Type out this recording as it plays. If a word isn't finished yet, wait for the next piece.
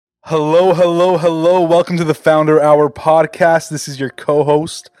Hello, hello, hello. Welcome to the Founder Hour podcast. This is your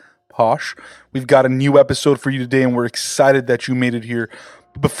co-host, Posh. We've got a new episode for you today, and we're excited that you made it here.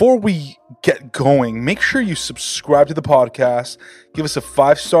 But before we get going, make sure you subscribe to the podcast, give us a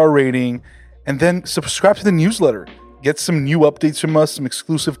 5-star rating, and then subscribe to the newsletter. Get some new updates from us, some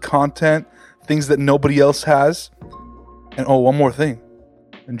exclusive content, things that nobody else has. And oh, one more thing.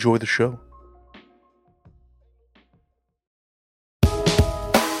 Enjoy the show.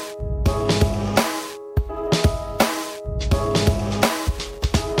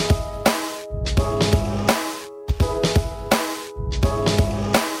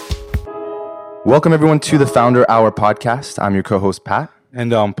 Welcome, everyone, to the Founder Hour podcast. I'm your co-host, Pat.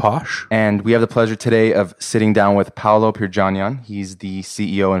 And I'm Posh. And we have the pleasure today of sitting down with Paolo Pirjanian. He's the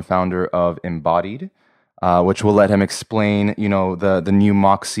CEO and founder of Embodied, which will let him explain, the new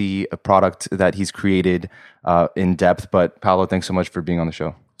Moxie product that he's created in depth. But Paolo, thanks so much for being on the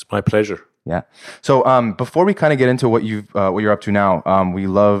show. It's my pleasure. Yeah. So before we kind of get into what you're up to now, we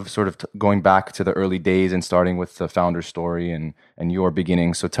love sort of going back to the early days and starting with the founder story and your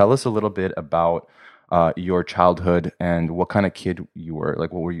beginnings. So tell us a little bit about your childhood and what kind of kid you were.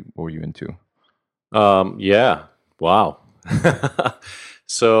 Like, what were you into? Yeah. Wow.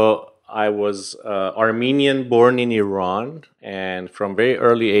 So I was Armenian, born in Iran, and from very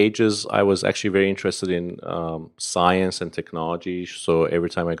early ages, I was actually very interested in science and technology. So every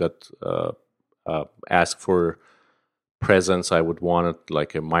time I got asked for presents, I would want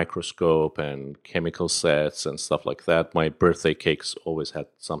like a microscope and chemical sets and stuff like that. My birthday cakes always had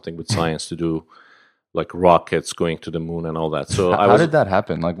something with science to do, like rockets going to the moon and all that. So how did that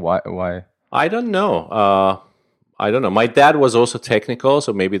happen? Like, why? I don't know. My dad was also technical,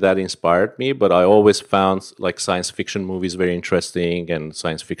 so maybe that inspired me, but I always found like science fiction movies very interesting and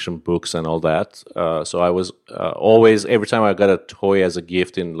science fiction books and all that. So I was always, every time I got a toy as a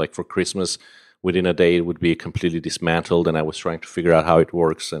gift for Christmas, within a day it would be completely dismantled, and I was trying to figure out how it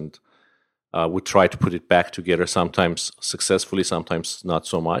works and would try to put it back together, sometimes successfully, sometimes not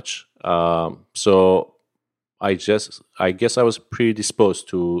so much. So I guess I was predisposed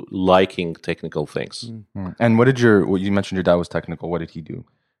to liking technical things. Mm-hmm. And you mentioned your dad was technical. What did he do?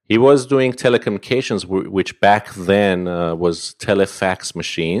 He was doing telecommunications, which back then was telefax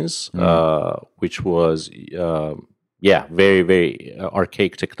machines, which was, very, very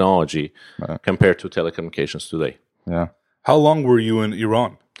archaic technology compared to telecommunications today. Yeah. How long were you in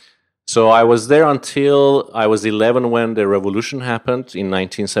Iran? So I was there until I was 11 when the revolution happened in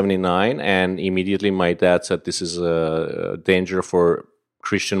 1979, and immediately my dad said this is a danger for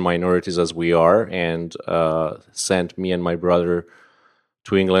Christian minorities as we are, and sent me and my brother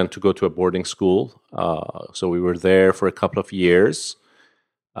to England to go to a boarding school. So we were there for a couple of years.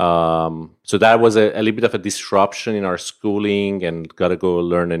 So that was a little bit of a disruption in our schooling, and got to go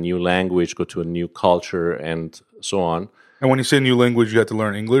learn a new language, go to a new culture, and so on. And when you say new language, you had to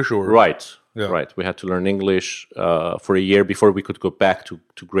learn English, or right? Yeah. Right. We had to learn English for a year before we could go back to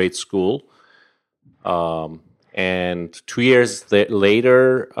grade school. And 2 years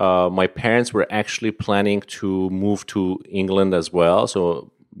later, my parents were actually planning to move to England as well.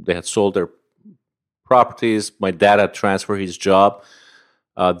 So they had sold their properties. My dad had transferred his job.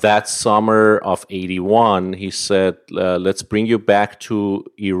 That summer of 81, he said, let's bring you back to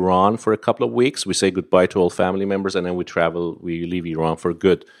Iran for a couple of weeks. We say goodbye to all family members, and then we leave Iran for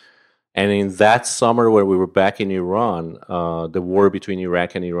good. And in that summer when we were back in Iran, the war between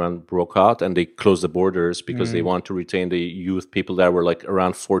Iraq and Iran broke out, and they closed the borders because they want to retain the youth. People that were like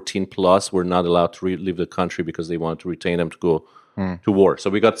around 14 plus were not allowed to leave the country because they wanted to retain them to go to war. So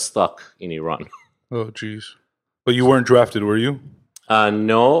we got stuck in Iran. Oh, geez. But you weren't drafted, were you?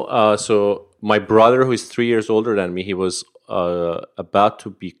 No. So my brother, who is 3 years older than me, he was about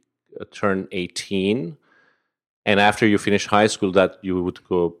to turn 18. And after you finish high school, that you would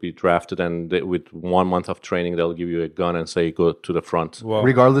go be drafted, and with 1 month of training, they'll give you a gun and say, go to the front. Wow.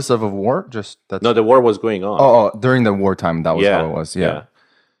 Regardless of a war? No, the war was going on. Oh, during the wartime, that was how it was. Yeah.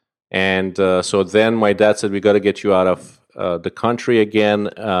 And so then my dad said, we got to get you out of the country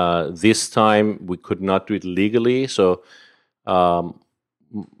again. This time, we could not do it legally. So...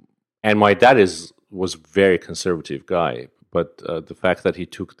 and my dad was very conservative guy, but the fact that he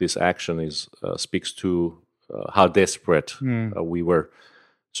took this action speaks to how desperate we were.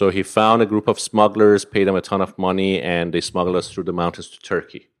 So he found a group of smugglers, paid them a ton of money, and they smuggled us through the mountains to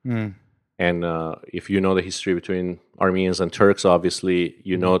Turkey. And if you know the history between Armenians and Turks, obviously,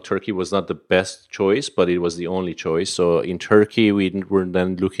 you know Turkey was not the best choice, but it was the only choice. So in Turkey, we were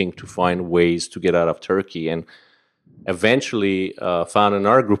then looking to find ways to get out of Turkey, and eventually found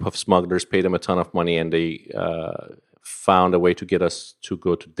another group of smugglers, paid them a ton of money, and they found a way to get us to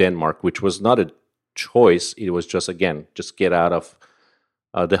go to Denmark, which was not a choice. It was just, again, just get out of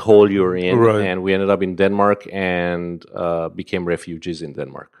the hole you're in. Right. And we ended up in Denmark and became refugees in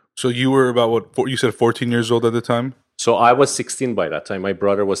Denmark. So you were about you said 14 years old at the time? So I was 16 by that time. My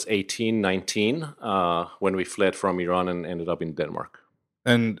brother was 18, 19 when we fled from Iran and ended up in Denmark.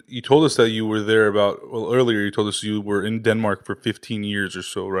 And you told us that you were there earlier you told us you were in Denmark for 15 years or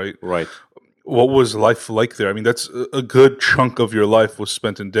so, right? Right. What was life like there? I mean, that's a good chunk of your life was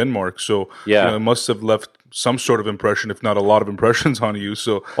spent in Denmark. So Yeah. it must have left some sort of impression, if not a lot of impressions on you.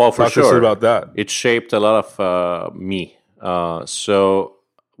 So Oh, for talk to us sure. about that. It shaped a lot of me.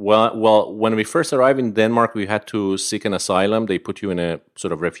 Well, when we first arrived in Denmark, we had to seek an asylum. They put you in a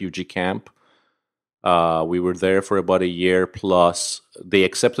sort of refugee camp. We were there for about a year plus. They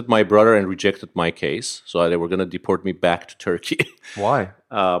accepted my brother and rejected my case. So they were going to deport me back to Turkey. Why?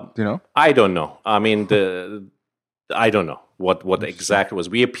 Do you know? I don't know. I mean, I don't know what exactly was.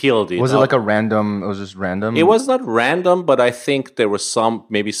 We appealed it. Was it like a random? It was just random. It was not random, but I think there was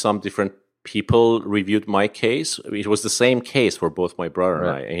maybe some different people reviewed my case. It was the same case for both my brother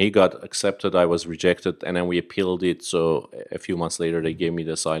and I. And he got accepted, I was rejected, and then we appealed it. So a few months later, they gave me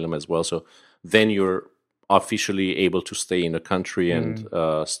the asylum as well. So then you're officially able to stay in the country and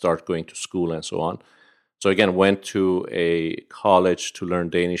start going to school and so on. So again, went to a college to learn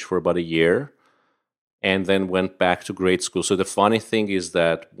Danish for about a year and then went back to grade school. So the funny thing is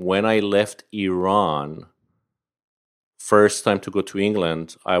that when I left Iran, first time to go to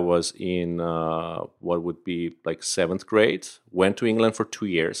England, I was in what would be like 7th grade, went to England for 2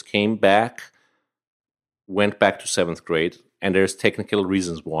 years, came back, went back to 7th grade, and there's technical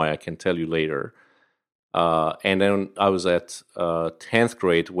reasons why I can tell you later. And then I was at 10th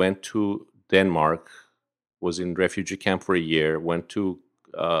grade, went to Denmark, was in refugee camp for a year, went to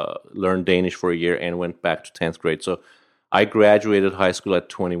learn Danish for a year, and went back to 10th grade. So I graduated high school at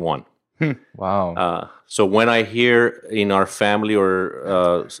 21. Wow. So when I hear in our family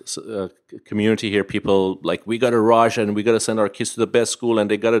or community here, people like, we got to rush and we got to send our kids to the best school and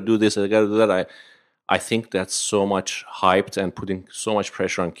they got to do this and they got to do that, I think that's so much hyped and putting so much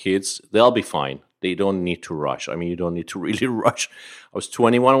pressure on kids. They'll be fine. They don't need to rush. I mean, you don't need to really rush. I was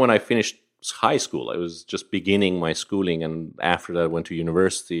 21 when I finished high school. I was just beginning my schooling, and after that I went to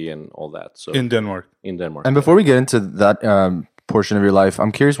university and all that. So In Denmark. In Denmark. And before we get into that portion of your life,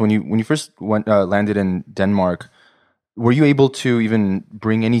 I'm curious, when you first landed in Denmark, were you able to even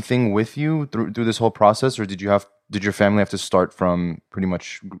bring anything with you through this whole process, or did your family have to start from pretty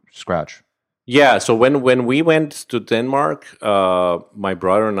much scratch? Yeah, so when we went to Denmark, my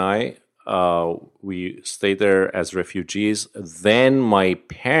brother and I, we stayed there as refugees. Then my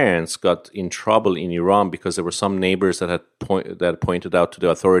parents got in trouble in Iran because there were some neighbors that pointed out to the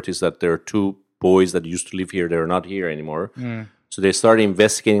authorities that there are 2 boys that used to live here. They're not here anymore. So they started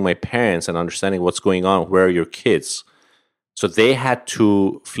investigating my parents and understanding what's going on. Where are your kids? So they had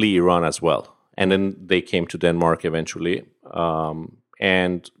to flee Iran as well. And then they came to Denmark eventually.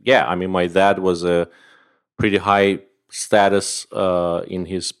 And yeah, I mean, my dad was a pretty high status in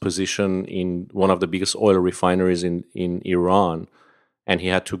his position in one of the biggest oil refineries in Iran. And he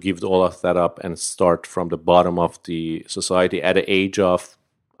had to give all of that up and start from the bottom of the society at the age of,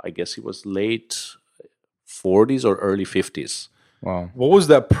 I guess he was late 40s or early 50s. Wow. What was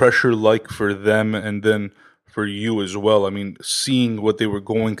that pressure like for them and then for you as well? I mean, seeing what they were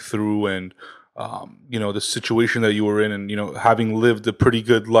going through and, the situation that you were in and, having lived a pretty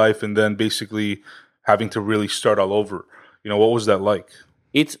good life and then basically having to really start all over. What was that like?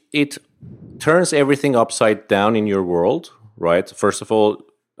 It turns everything upside down in your world, right? First of all,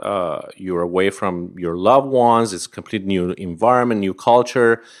 you're away from your loved ones. It's a complete new environment, new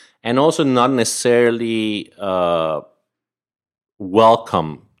culture, and also not necessarily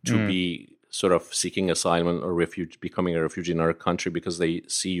welcome to be sort of seeking asylum or becoming a refugee in another country because they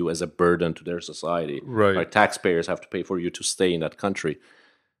see you as a burden to their society. Right. Like taxpayers have to pay for you to stay in that country.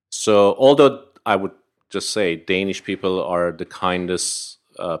 So although I would just say Danish people are the kindest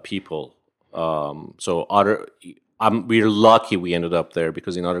people. We're lucky we ended up there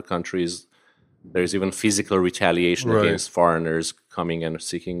because in other countries there's even physical retaliation against foreigners coming and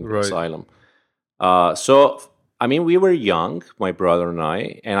seeking asylum. We were young, my brother and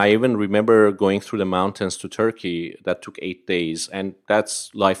I even remember going through the mountains to Turkey. That took 8 days, and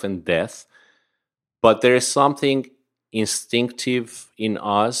that's life and death. But there is something instinctive in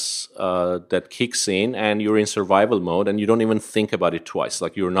us that kicks in, and you're in survival mode, and you don't even think about it twice.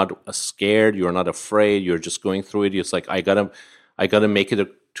 Like, you're not scared, you're not afraid, you're just going through it. It's like, I gotta make it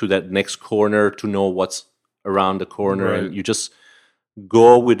to that next corner to know what's around the corner, and you just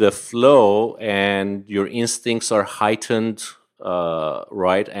go with the flow, and your instincts are heightened,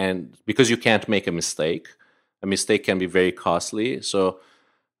 right? And because you can't make a mistake can be very costly. So,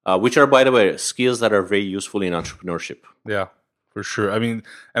 which are, by the way, skills that are very useful in entrepreneurship. Yeah, for sure. I mean,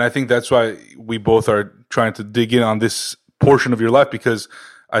 and I think that's why we both are trying to dig in on this portion of your life, because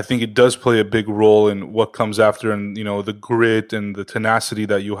I think it does play a big role in what comes after, and the grit and the tenacity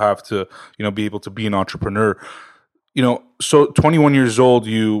that you have to be able to be an entrepreneur. So 21 years old,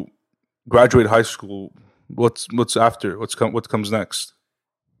 you graduate high school. What's after? What comes next?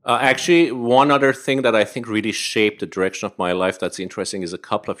 Actually, one other thing that I think really shaped the direction of my life that's interesting is a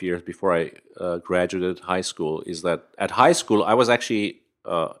couple of years before I graduated high school, is that at high school, I was actually,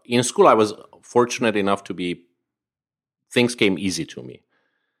 in school, I was fortunate enough things came easy to me.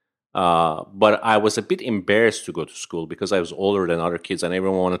 But I was a bit embarrassed to go to school because I was older than other kids, and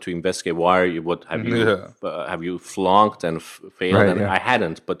everyone wanted to investigate have you flunked and failed, Right, and yeah. I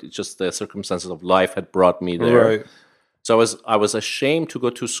hadn't. But it's just the circumstances of life had brought me there. Right. So I was ashamed to go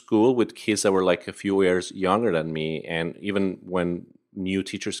to school with kids that were like a few years younger than me, and even when new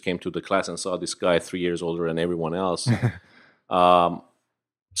teachers came to the class and saw this guy 3 years older than everyone else,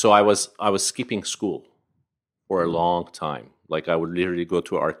 so I was skipping school for a long time. Like I would literally go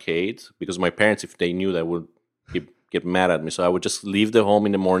to arcade because my parents, if they knew, they would get mad at me. So I would just leave the home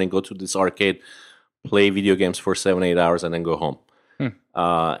in the morning, go to this arcade, play video games for 7-8 hours, and then go home.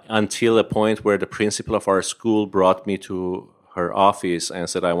 Until a point where the principal of our school brought me to her office and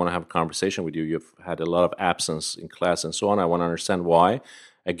said, I want to have a conversation with you. You've had a lot of absence in class and so on. I want to understand why.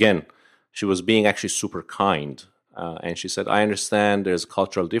 Again, she was being actually super kind. And she said, I understand there's a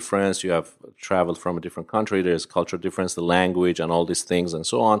cultural difference. You have traveled from a different country. There's cultural difference, the language and all these things and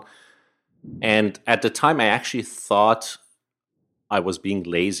so on. And at the time, I actually thought I was being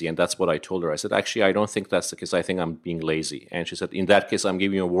lazy. And that's what I told her. I said, actually, I don't think that's the case. I think I'm being lazy. And she said, in that case, I'm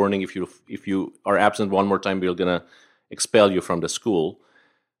giving you a warning. If you are absent one more time, we're going to expel you from the school.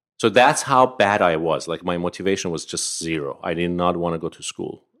 So that's how bad I was. Like my motivation was just zero. I did not want to go to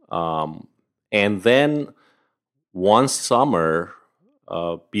school. And then one summer,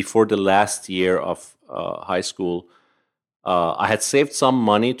 before the last year of high school, I had saved some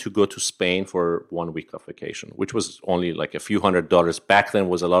money to go to Spain for 1 week of vacation, which was only like a few $100s. Back then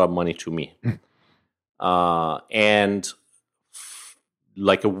was a lot of money to me. And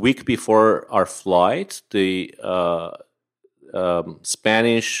like a week before our flight, the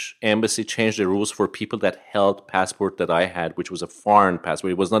Spanish embassy changed the rules for people that held passport that I had, which was a foreign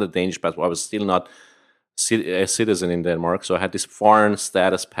passport. It was not a Danish passport. I was still not a citizen in Denmark, so I had this foreign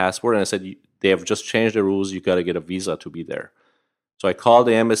status passport, and I said, they have just changed the rules, you got to get a visa to be there. So I called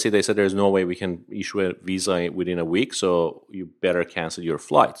the embassy. They said there's no way we can issue a visa within a week, so you better cancel your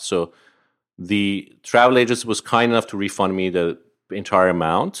flight. So the travel agency was kind enough to refund me the entire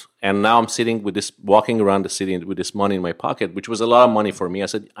amount, and now I'm walking around the city with this money in my pocket, which was a lot of money for me. I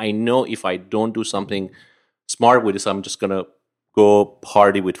said, I know if I don't do something smart with this, I'm just going to go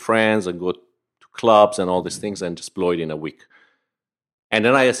party with friends and go clubs and all these things and just blow it in a week. And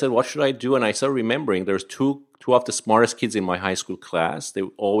then I said, what should I do? And I started remembering there's two of the smartest kids in my high school class. They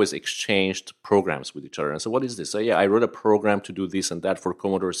always exchanged programs with each other. And I said, what is this? So yeah, I wrote a program to do this and that for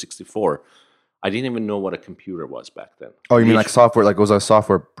Commodore 64. I didn't even know what a computer was back then. Oh, you mean like software? Like it was a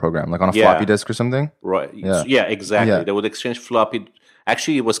software program, like on a floppy disk or something? Right. Yeah, exactly. Yeah. They would exchange floppy.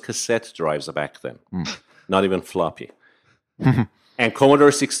 Actually, it was cassette drives back then, not even floppy. And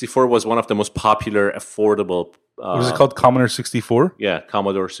Commodore 64 was one of the most popular, affordable. What was it called? Commodore 64? Yeah,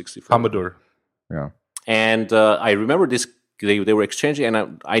 Commodore 64. Commodore. Yeah. And I remember this. They were exchanging,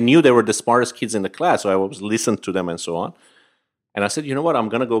 and I knew they were the smartest kids in the class, so I was listening to them and so on. And I said, you know what? I'm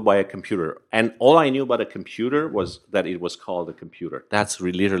going to go buy a computer. And all I knew about a computer was that it was called a computer. That's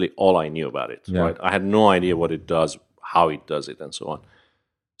literally all I knew about it. Yeah. Right? I had no idea what it does, how it does it, and so on.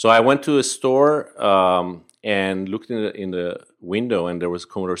 So I went to a store and looked in the window, and there was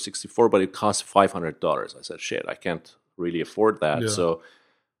Commodore 64, but it cost $500. I said, shit, I can't really afford that. Yeah. So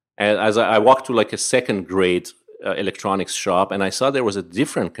and as I walked to like a second grade electronics shop, and I saw there was a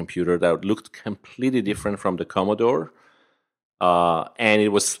different computer that looked completely different from the Commodore. And it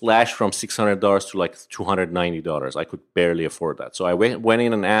was slashed from $600 to like $290. I could barely afford that. So I went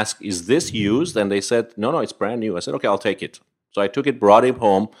in and asked, is this used? And they said, no, it's brand new. I said, okay, I'll take it. So I took it, brought it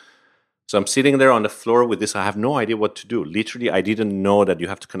home. So I'm sitting there on the floor with this. I have no idea what to do. Literally, I didn't know that you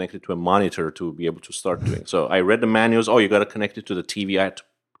have to connect it to a monitor to be able to start doing. So I read the manuals. Oh, you got to connect it to the TV. I had to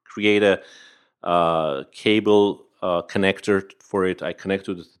create a cable connector for it. I connect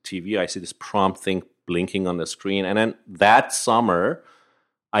to the TV. I see this prompt thing blinking on the screen. And then that summer,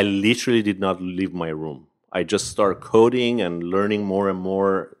 I literally did not leave my room. I just started coding and learning more and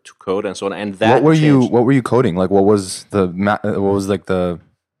more to code and so on. And that What were changed you coding? Like, what was like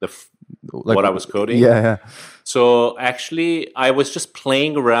what I was coding. Yeah. So actually, I was just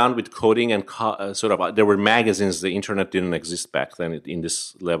playing around with coding and there were magazines. The internet didn't exist back then in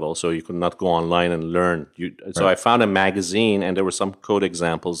this level, so you could not go online and learn. So I found a magazine, and there were some code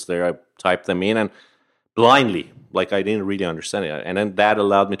examples there. I typed them in and blindly, like I didn't really understand it. And then that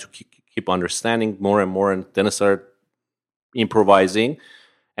allowed me to keep understanding more and more, and then I started improvising.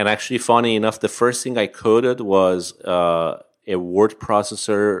 And actually, funny enough, the first thing I coded was a word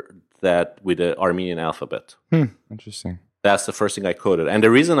processor that with the Armenian alphabet. Interesting. That's the first thing I coded. And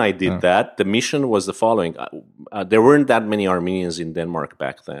the reason I did that, the mission was the following. There weren't that many Armenians in Denmark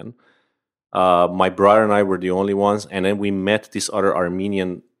back then. My brother and I were the only ones. And then we met this other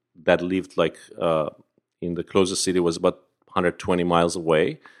Armenian that lived like in the closest city, was about 120 miles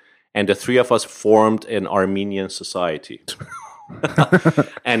away. And the three of us formed an Armenian society.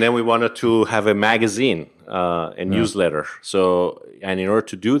 And then we wanted to have a magazine, a newsletter. So, and in order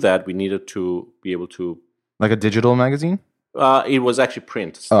to do that, we needed to be able to... Like a digital magazine? It was actually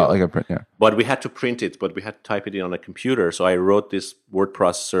print. Still. Oh, like a print, yeah. But we had to print it, but we had to type it in on a computer. So I wrote this word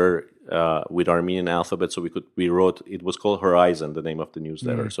processor with Armenian alphabet. So it was called Horizon, the name of the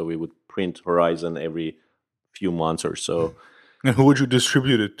newsletter. So we would print Horizon every few months or so. And who would you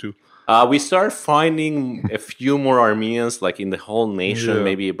distribute it to? We started finding a few more Armenians, like in the whole nation,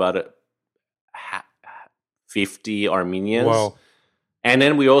 maybe about 50 Armenians. Wow. And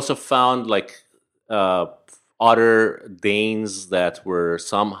then we also found like other Danes that were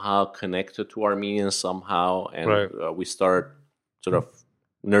somehow connected to Armenians somehow. And we started sort of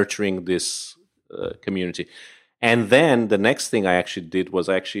nurturing this community. And then the next thing I actually did was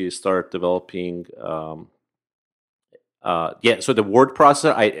actually start developing... so the word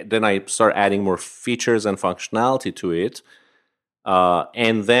processor, I started adding more features and functionality to it.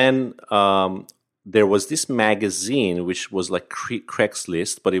 And then there was this magazine, which was like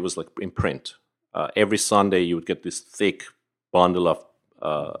Craigslist, but it was like in print. Every Sunday you would get this thick bundle of...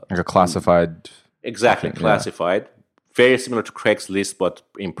 like a classified... Exactly, classified. Very similar to Craigslist, but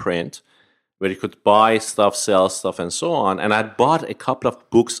in print, where you could buy stuff, sell stuff, and so on. And I bought a couple of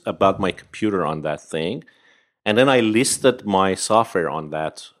books about my computer on that thing. And then I listed my software on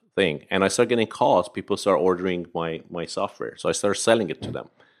that thing. And I started getting calls. People started ordering my software. So I started selling it to them.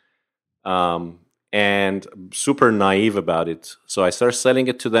 And super naive about it. So I started selling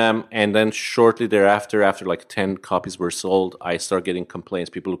it to them. And then shortly thereafter, after like 10 copies were sold, I started getting complaints.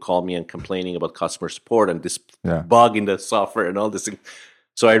 People would call me and complaining about customer support and this bug in the software and all this thing.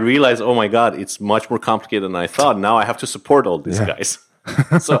 So I realized, oh my God, it's much more complicated than I thought. Now I have to support all these guys.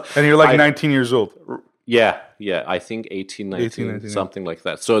 So and you're like 19 years old. Yeah, I think 18, 19, something like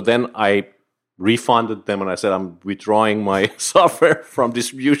that. So then I refunded them and I said, I'm withdrawing my software from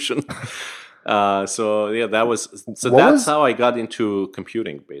distribution. That's how I got into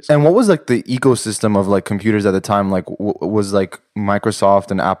computing, basically. And what was like the ecosystem of like computers at the time? Like, was like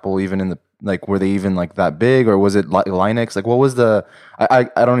Microsoft and Apple even in the, like, were they even like that big, or was it Linux? Like, what was the? I'm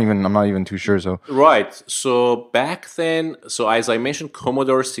not even too sure. So right. So back then, as I mentioned,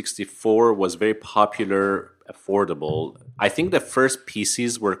 Commodore 64 was very popular, affordable. I think the first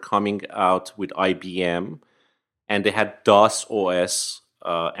PCs were coming out with IBM, and they had DOS OS,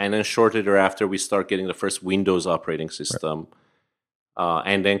 and then shortly thereafter we start getting the first Windows operating system,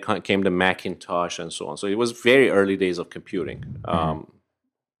 and then came the Macintosh and so on. So it was very early days of computing.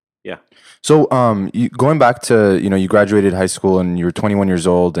 Yeah. So, going back to, you graduated high school and you were 21 years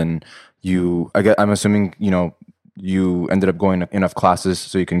old, and I'm assuming, you ended up going enough classes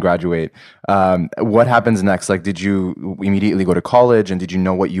so you can graduate. What happens next? Like, did you immediately go to college, and did you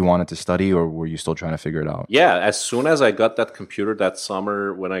know what you wanted to study, or were you still trying to figure it out? Yeah. As soon as I got that computer that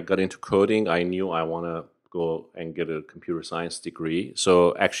summer, when I got into coding, I knew I want to go and get a computer science degree.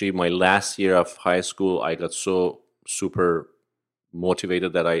 So actually my last year of high school, I got so super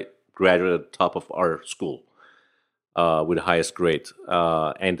motivated that I graduated at the top of our school with the highest grade.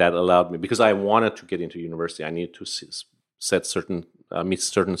 And that allowed me, because I wanted to get into university, I needed to set certain, meet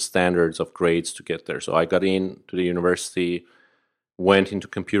certain standards of grades to get there. So I got into the university, went into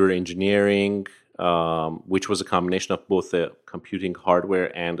computer engineering, which was a combination of both the computing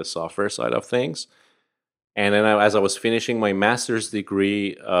hardware and the software side of things. And then as I was finishing my master's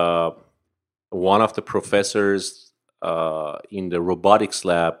degree, one of the professors in the robotics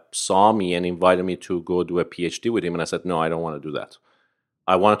lab saw me and invited me to go do a PhD with him. And I said, no, I don't want to do that.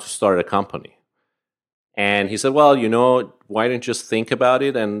 I wanted to start a company. And he said, well, why don't you just think about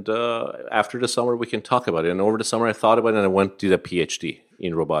it? And after the summer, we can talk about it. And over the summer, I thought about it, and I went to do a PhD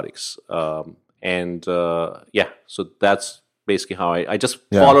in robotics. And so that's basically how I just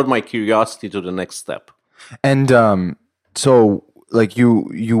followed my curiosity to the next step. And so, like,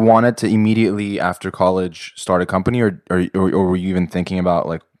 you wanted to immediately after college start a company, or were you even thinking about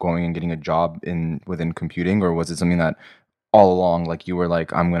like going and getting a job within computing, or was it something that all along, like, you were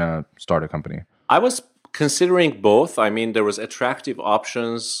like, I'm gonna start a company? I was considering both. I mean, there was attractive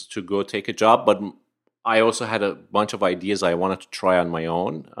options to go take a job, but I also had a bunch of ideas I wanted to try on my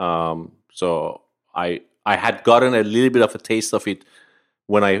own. So I had gotten a little bit of a taste of it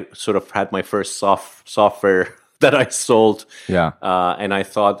when I sort of had my first software that I sold. Yeah. And I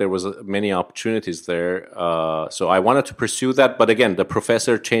thought there was many opportunities there. So I wanted to pursue that. But again, the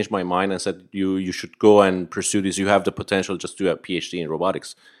professor changed my mind and said, you should go and pursue this. You have the potential just to do a PhD in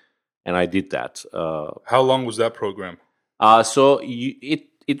robotics. And I did that. How long was that program?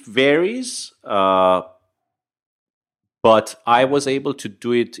 It varies. But I was able to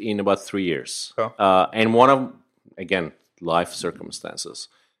do it in about 3 years. Oh. And one of, again, life circumstances.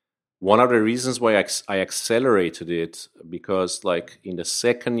 One of the reasons why I accelerated it, because like in the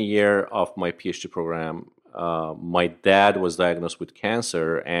second year of my PhD program, my dad was diagnosed with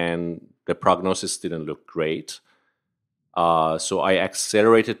cancer and the prognosis didn't look great. So I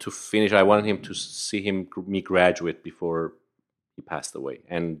accelerated to finish. I wanted him to see me graduate before he passed away.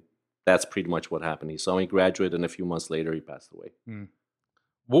 And that's pretty much what happened. He saw me graduate, and a few months later, he passed away.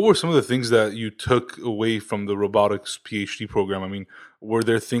 What were some of the things that you took away from the robotics PhD program? I mean, were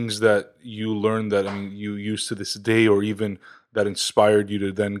there things that you learned that you use to this day, or even that inspired you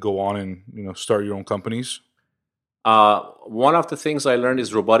to then go on and start your own companies? One of the things I learned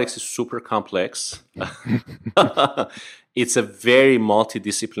is robotics is super complex. It's a very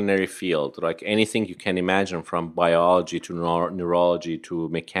multidisciplinary field, like anything you can imagine, from biology to neurology to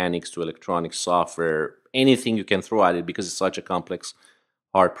mechanics to electronics, software, anything you can throw at it, because it's such a complex,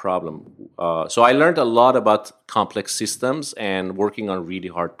 hard problem. So I learned a lot about complex systems and working on really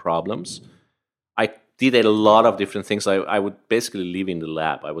hard problems. I did a lot of different things. I would basically live in the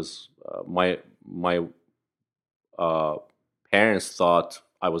lab. I was my parents thought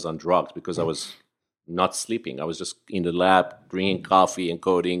I was on drugs because I was not sleeping. I was just in the lab drinking coffee and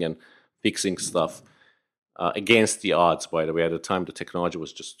coding and fixing stuff against the odds, by the way. At the time, the technology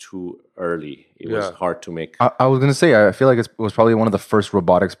was just too early. It was hard to make. I was going to say, I feel like it was probably one of the first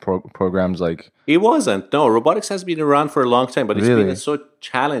robotics programs. Like, it wasn't. No, robotics has been around for a long time, but it's been so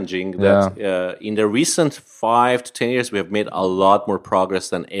challenging that in the recent 5 to 10 years, we have made a lot more progress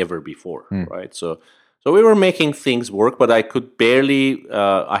than ever before, right? So we were making things work, but I could barely.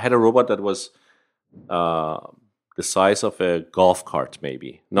 I had a robot that was the size of a golf cart,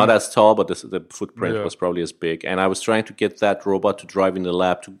 maybe not as tall, but the footprint was probably as big. And I was trying to get that robot to drive in the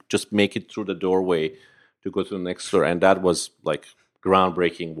lab to just make it through the doorway to go to the next floor, and that was like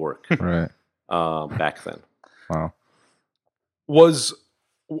groundbreaking work, right? Back then. Wow.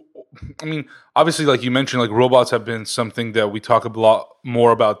 Obviously, like you mentioned, like robots have been something that we talk a lot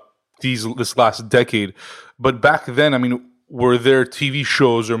more about this last decade, but back then, were there TV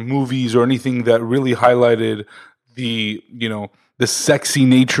shows or movies or anything that really highlighted the sexy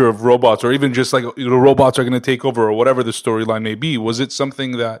nature of robots, or even just like robots are going to take over, or whatever the storyline may be? Was it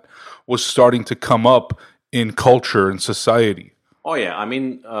something that was starting to come up in culture and society? Oh yeah,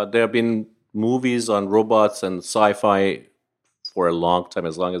 there have been movies on robots and sci-fi for a long time,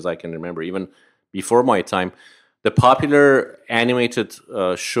 as long as I can remember, even before my time. The popular animated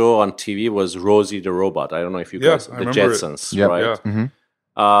show on TV was Rosie the Robot. I don't know if you guys, the Jetsons, right?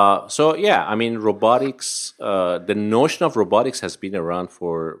 Yeah. Robotics, the notion of robotics has been around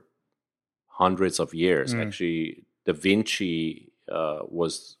for hundreds of years. Actually, Da Vinci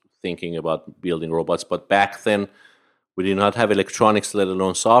was thinking about building robots, but back then we did not have electronics, let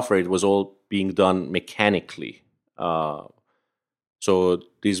alone software. It was all being done mechanically. So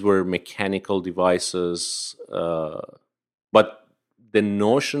these were mechanical devices, but the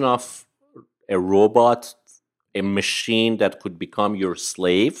notion of a robot, a machine that could become your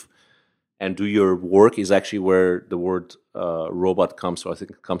slave and do your work, is actually where the word robot comes from. I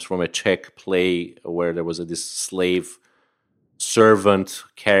think it comes from a Czech play where there was this slave servant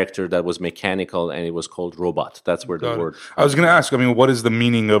character that was mechanical, and it was called robot. That's where the word. I was going to ask, what is the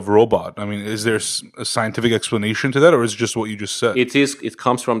meaning of robot? Is there a scientific explanation to that, or is it just what you just said? It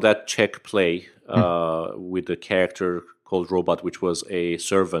comes from that Czech play with a character called robot, which was a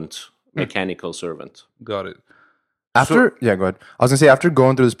servant, mechanical servant. Got it. Go ahead. I was gonna say, after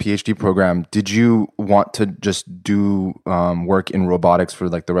going through this PhD program, did you want to just do work in robotics for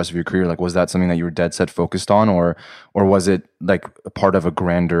like the rest of your career? Like, was that something that you were dead set focused on, or was it like a part of a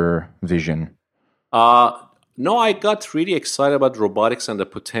grander vision? No, I got really excited about robotics and the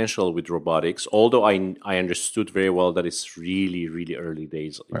potential with robotics, although I understood very well that it's really, really early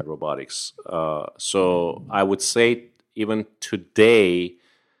days in robotics. So I would say even today,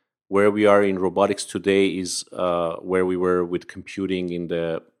 where we are in robotics today is where we were with computing in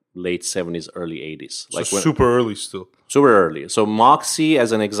the late 70s, early 80s. So super early still. Super early. So Moxie,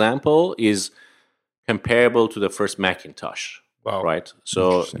 as an example, is comparable to the first Macintosh. Wow. Right?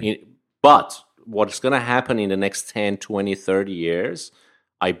 So, but what's going to happen in the next 10, 20, 30 years,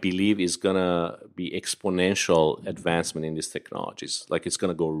 I believe is going to be exponential advancement in these technologies. Like it's going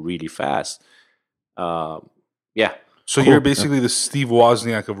to go really fast. Yeah. So you're basically the Steve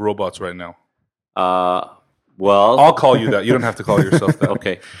Wozniak of robots right now. Well, I'll call you that. You don't have to call yourself that.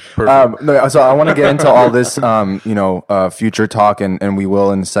 Okay. No, so I want to get into all this, future talk, and we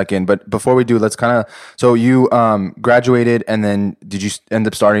will in a second. But before we do, let's kind of. So you graduated, and then did you end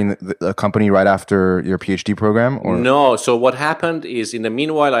up starting the company right after your PhD program? Or no. So what happened is, in the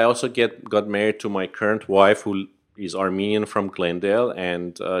meanwhile, I also got married to my current wife, who is Armenian from Glendale,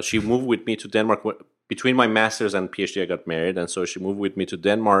 and she moved with me to Denmark. Between my master's and PhD, I got married, and so she moved with me to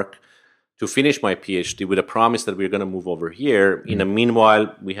Denmark to finish my PhD with a promise that we were going to move over here. In the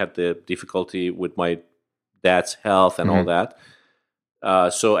meanwhile, we had the difficulty with my dad's health and all that.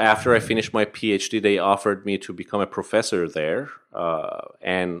 So after I finished my PhD, they offered me to become a professor there.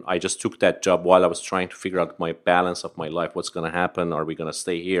 And I just took that job while I was trying to figure out my balance of my life. What's going to happen? Are we going to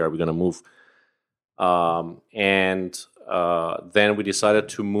stay here? Are we going to move? Then we decided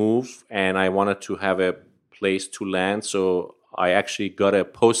to move, and I wanted to have a place to land. So I actually got a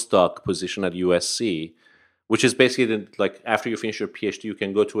postdoc position at USC, which is basically like after you finish your PhD, you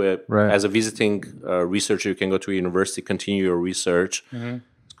can go to as a visiting researcher, you can go to a university, continue your research.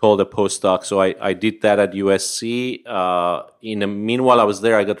 It's called a postdoc. So I did that at USC. In the meanwhile, I was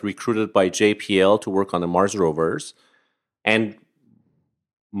there. I got recruited by JPL to work on the Mars rovers. And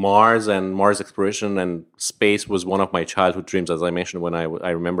Mars and Mars exploration and space was one of my childhood dreams. As I mentioned, when I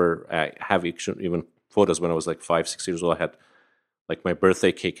remember I have even photos when I was like 5-6 years old. I had like my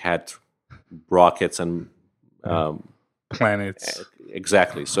birthday cake had rockets and planets.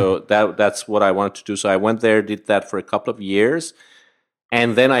 Exactly. So that's what I wanted to do. So I went there, did that for a couple of years,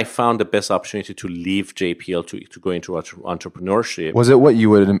 and then I found the best opportunity to leave JPL to go into entrepreneurship. Was it what you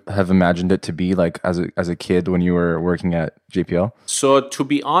would have imagined it to be like as a kid when you were working at JPL? So to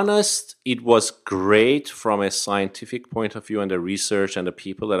be honest, it was great from a scientific point of view and the research and the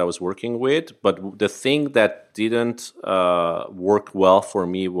people that I was working with. But the thing that didn't work well for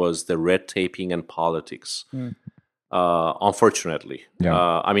me was the red taping and politics. Unfortunately.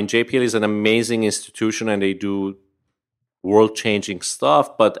 Yeah. JPL is an amazing institution and they do world-changing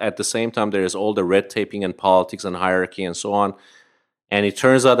stuff, but at the same time, there is all the red taping and politics and hierarchy and so on. And it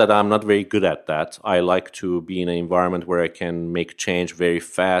turns out that I'm not very good at that. I like to be in an environment where I can make change very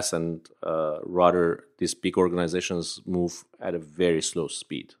fast, and rather these big organizations move at a very slow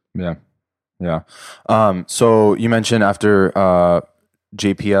speed. Yeah. So you mentioned after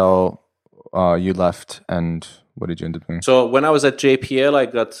JPL, you left, and what did you end up doing? So when I was at JPL, I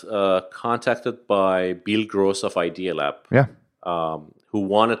got contacted by Bill Gross of Idea Lab, who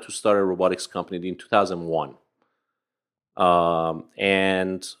wanted to start a robotics company in 2001. I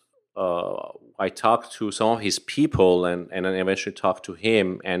talked to some of his people and then eventually talked to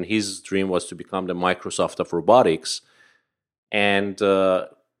him, and his dream was to become the Microsoft of robotics. And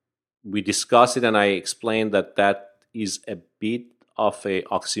we discussed it, and I explained that is a bit of a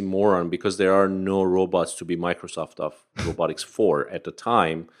oxymoron because there are no robots to be Microsoft of robotics for at the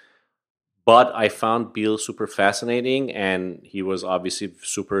time. But I found Bill super fascinating, and he was obviously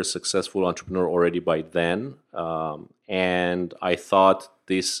super successful entrepreneur already by then. And I thought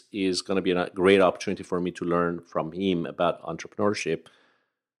this is going to be a great opportunity for me to learn from him about entrepreneurship.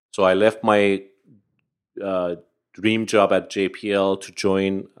 So I left my dream job at JPL to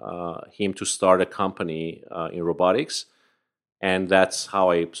join him to start a company in robotics. And that's how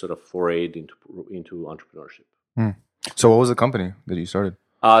I sort of forayed into entrepreneurship. So what was the company that you started?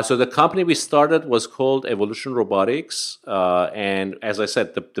 So the company we started was called Evolution Robotics. And as I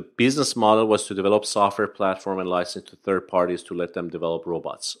said, the business model was to develop software platform and license to third parties to let them develop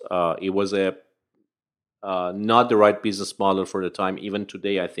robots. It was not the right business model for the time. Even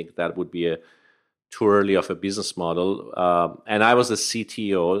today, I think that would be too early of a business model. And I was the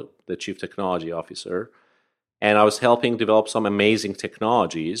CTO, the Chief Technology Officer. And I was helping develop some amazing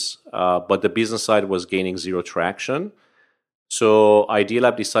technologies, but the business side was gaining zero traction. So Idea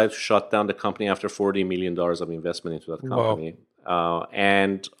Lab decided to shut down the company after $40 million of investment into that company.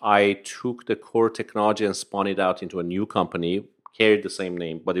 And I took the core technology and spun it out into a new company, carried the same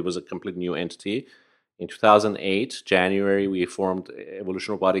name, but it was a complete new entity In 2008, January, we formed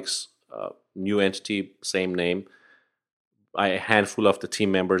Evolution Robotics, new entity, same name. A handful of the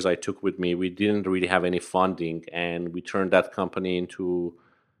team members I took with me, we didn't really have any funding, and we turned that company into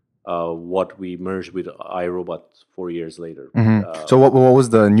what we merged with iRobot 4 years later. So what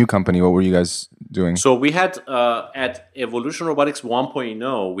was the new company? What were you guys doing? So we had, at Evolution Robotics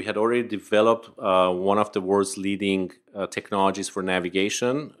 1.0, we had already developed one of the world's leading technologies for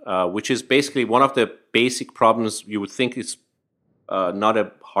navigation, which is basically one of the basic problems you would think is not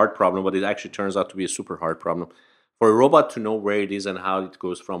a hard problem, but it actually turns out to be a super hard problem. For a robot to know where it is and how it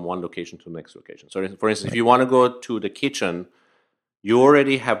goes from one location to the next location. So for instance, if you want to go to the kitchen, you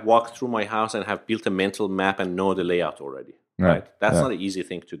already have walked through my house and have built a mental map and know the layout already, right? That's not an easy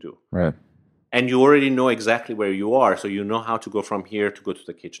thing to do. Right. And you already know exactly where you are, so you know how to go from here to go to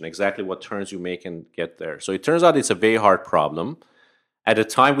the kitchen, exactly what turns you make and get there. So it turns out it's a very hard problem. At the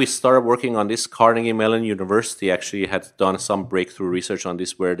time we started working on this, Carnegie Mellon University actually had done some breakthrough research on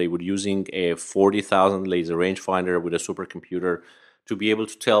this where they were using a 40,000 laser rangefinder with a supercomputer to be able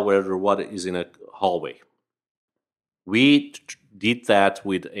to tell where the robot is in a hallway. We did that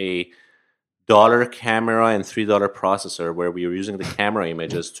with a $1 camera and $3 processor where we were using the camera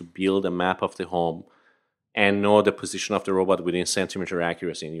images to build a map of the home and know the position of the robot within centimeter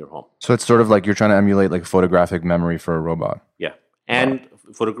accuracy in your home. So it's sort of like you're trying to emulate like photographic memory for a robot. Yeah. And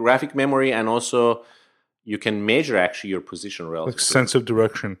photographic memory, and also you can measure actually your position relative. Like sense of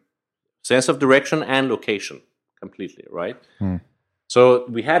direction. Sense of direction and location completely, right? So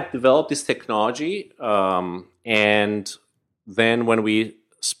we had developed this technology, and then when we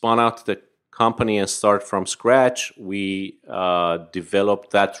spun out the company and start from scratch, we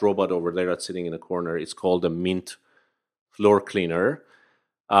developed that robot over there that's sitting in the corner. It's called a Mint floor cleaner.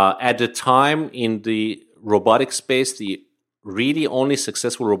 At the time in the robotic space, the really only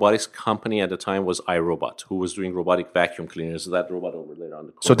successful robotics company at the time was iRobot, who was doing robotic vacuum cleaners. That robot over there on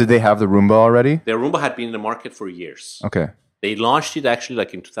the corner. So did they have the Roomba already? Their Roomba had been in the market for years. Okay. They launched it actually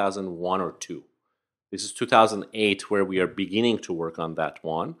like in 2001 or 2. This is 2008 where we are beginning to work on that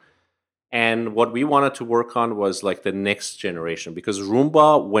one. And what we wanted to work on was like the next generation, because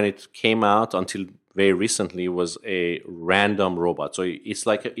Roomba, when it came out until very recently, was a random robot. So it's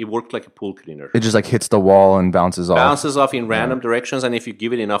like it worked like a pool cleaner. It just like hits the wall and bounces off. Bounces off in random directions, and if you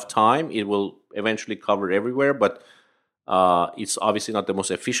give it enough time, it will eventually cover everywhere. But it's obviously not the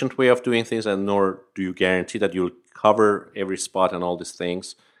most efficient way of doing things, and nor do you guarantee that you'll cover every spot and all these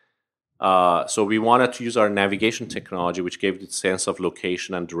things. So we wanted to use our navigation technology, which gave it a sense of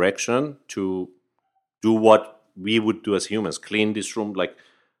location and direction, to do what we would do as humans: clean this room, like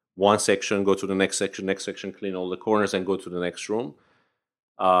one section, go to the next section, clean all the corners, and go to the next room.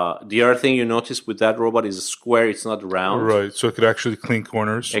 The other thing you notice with that robot is a square; it's not round. Right, so it could actually clean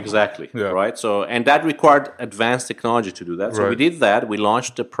corners. Exactly. Yeah. Right. So, and that required advanced technology to do that. So we did that. We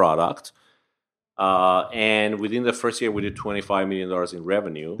launched the product. And within the first year, we did $25 million in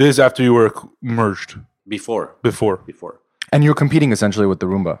revenue. This is after you were merged. Before. And you're competing essentially with the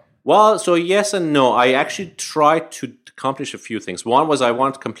Roomba. Well, so yes and no. I actually tried to accomplish a few things. One was I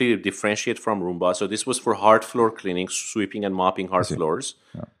wanted to completely differentiate from Roomba. So this was for hard floor cleaning, sweeping and mopping hard floors,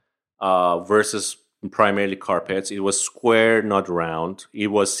 versus primarily carpets. It was square, not round. It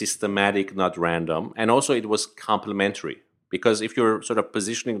was systematic, not random. And also it was complementary. Because if you're sort of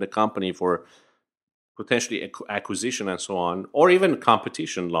positioning the company for potentially acquisition and so on, or even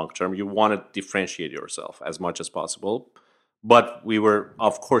competition long-term, you want to differentiate yourself as much as possible. But we were,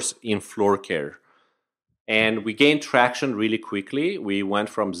 of course, in floor care. And we gained traction really quickly. We went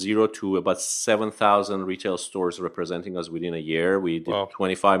from 0 to about 7,000 retail stores representing us within a year. We did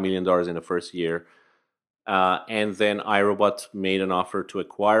 $25 million in the first year. And then iRobot made an offer to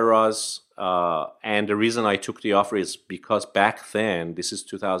acquire us. And the reason I took the offer is because back then, this is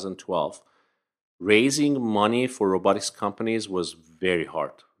 2012, raising money for robotics companies was very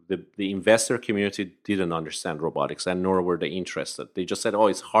hard. The investor community didn't understand robotics, and nor were they interested. They just said, oh,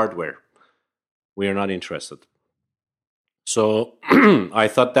 it's hardware. We are not interested. So I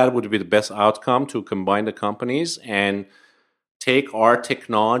thought that would be the best outcome, to combine the companies and take our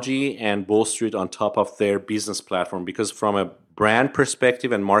technology and bolster it on top of their business platform. Because from a brand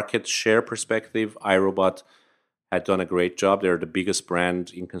perspective and market share perspective, iRobot had done a great job. They're the biggest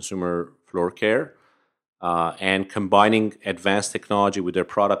brand in consumer floor care. And combining advanced technology with their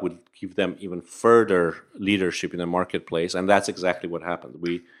product would give them even further leadership in the marketplace. And that's exactly what happened.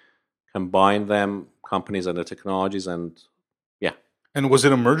 We combined them, companies and the technologies, and yeah. And was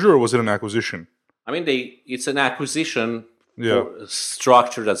it a merger or was it an acquisition? I mean, it's an acquisition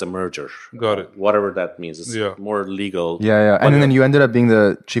structured as a merger. Got it. Whatever that means. It's more legal. Yeah. And then you ended up being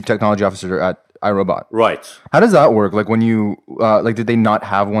the chief technology officer at iRobot. Right. How does that work? Like when you like, did they not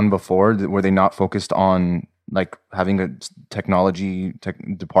have one before? Were they not focused on like having a technology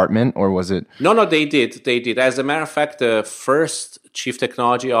department, or was it? No, they did. They did. As a matter of fact, the first chief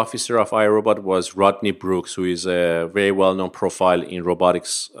technology officer of iRobot was Rodney Brooks, who is a very well-known profile in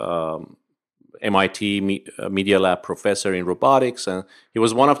robotics, MIT Media Lab professor in robotics, and he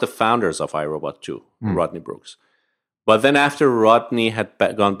was one of the founders of iRobot too, Rodney Brooks. But then after Rodney had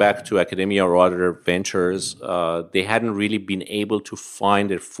gone back to academia or other ventures, they hadn't really been able to find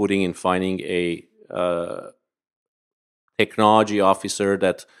their footing in finding a technology officer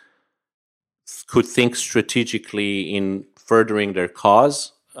that could think strategically in furthering their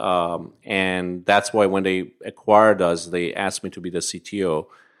cause. And that's why when they acquired us, they asked me to be the CTO.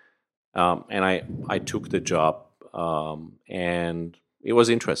 And I took the job. And it was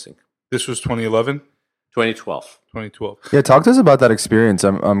interesting. This was 2011? 2012. 2012. Yeah, talk to us about that experience.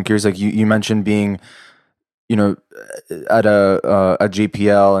 I'm curious. Like you mentioned being, at a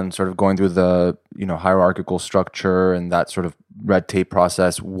JPL and sort of going through the hierarchical structure and that sort of red tape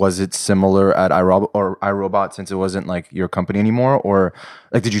process. Was it similar at iRobot since it wasn't like your company anymore, or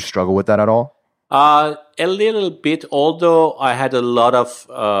like did you struggle with that at all? A little bit, although I had given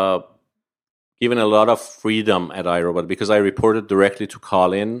a lot of freedom at iRobot because I reported directly to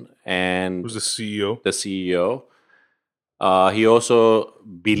Colin, and Who's the CEO? The CEO. He also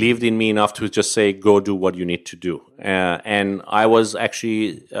believed in me enough to just say, go do what you need to do. And I was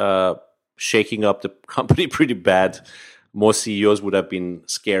actually shaking up the company pretty bad. Most CEOs would have been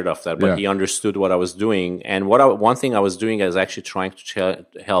scared of that, but he understood what I was doing. And one thing I was doing is actually trying to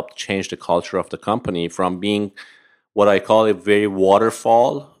help change the culture of the company from being what I call a very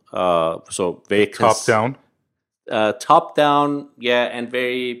waterfall, so very Top-down? Top-down, yeah, and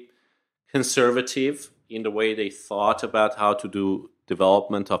very conservative in the way they thought about how to do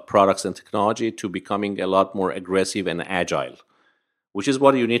development of products and technology, to becoming a lot more aggressive and agile, which is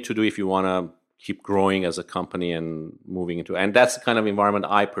what you need to do if you want to keep growing as a company and moving into. And that's the kind of environment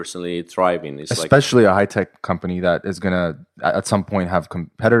I personally thrive in. It's especially a high-tech company that is going to, at some point, have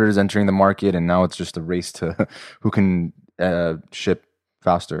competitors entering the market, and now it's just a race to who can ship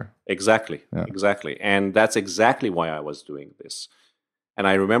faster. Exactly. And that's exactly why I was doing this. And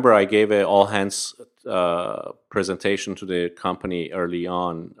I remember I gave an all-hands presentation to the company early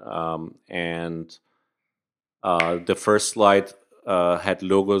on, and the first slide had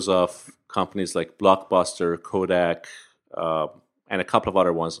logos of companies like Blockbuster, Kodak, and a couple of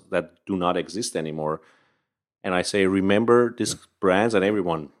other ones that do not exist anymore. And I say, remember these brands, and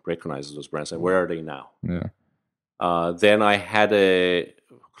everyone recognizes those brands. And where are they now? Yeah. Then I had a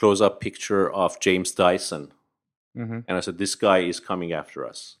close-up picture of James Dyson. Mm-hmm. And I said, this guy is coming after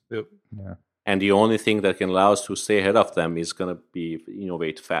us. Yep. Yeah. And the only thing that can allow us to stay ahead of them is going to be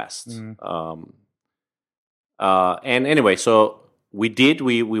innovate fast. Mm-hmm. And anyway, so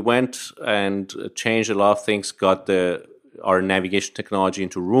we went and changed a lot of things, got our navigation technology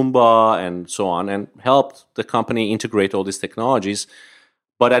into Roomba and so on, and helped the company integrate all these technologies.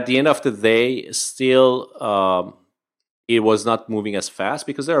 But at the end of the day, still, it was not moving as fast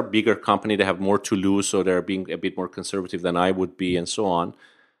because they're a bigger company. They have more to lose, so they're being a bit more conservative than I would be and so on.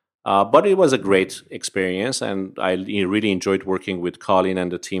 But it was a great experience, and I really enjoyed working with Colin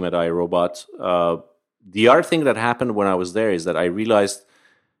and the team at iRobot. The other thing that happened when I was there is that I realized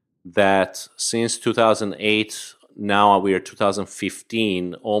that since 2008, now we are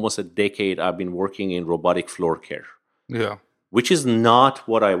 2015, almost a decade, I've been working in robotic floor care. Yeah. Which is not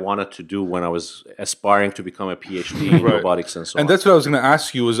what I wanted to do when I was aspiring to become a PhD in robotics and so on. And that's what I was going to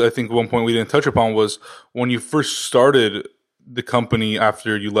ask you. Was I think one point we didn't touch upon was when you first started the company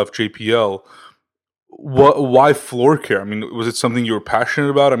after you left JPL. Why floor care? I mean, was it something you were passionate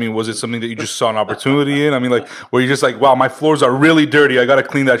about? I mean, was it something that you just saw an opportunity in? I mean, like, were you just like, wow, my floors are really dirty, I got to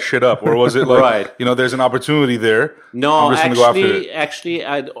clean that shit up? Or was it like, there's an opportunity there? No, actually,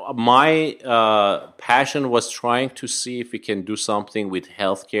 my passion was trying to see if we can do something with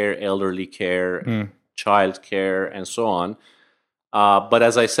healthcare, elderly care, child care, and so on. But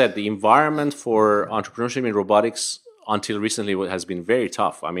as I said, the environment for entrepreneurship in robotics until recently has been very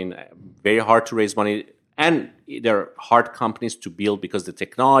tough. I mean, very hard to raise money, and they're hard companies to build because the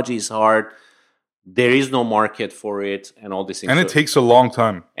technology is hard. There is no market for it, and all these things. And it takes a long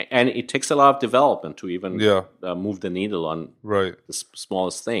time. And it takes a lot of development to even move the needle on the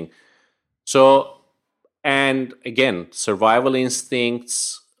smallest thing. So, and again, survival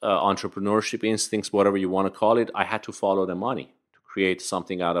instincts, entrepreneurship instincts, whatever you want to call it, I had to follow the money create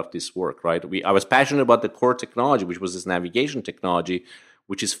something out of this work, right? I was passionate about the core technology, which was this navigation technology,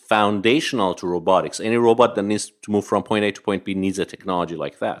 which is foundational to robotics. Any robot that needs to move from point A to point B needs a technology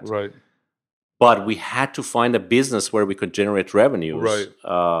like that. Right. but we had to find a business where we could generate revenues. Right.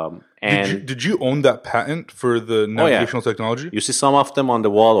 And did you own that patent for the navigational technology? you see some of them on the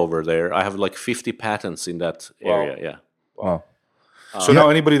wall over there. I have like 50 patents in that area. Yeah. Wow. So now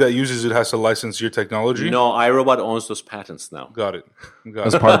anybody that uses it has to license your technology? No, iRobot owns those patents now. Got it.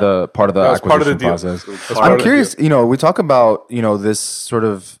 That's part of the That's acquisition part of the deal. process. That's part I'm of the curious. deal. We talk about this sort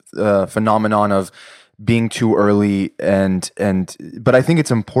of phenomenon of being too early, but I think it's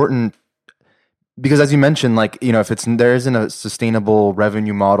important because, as you mentioned, like if there isn't a sustainable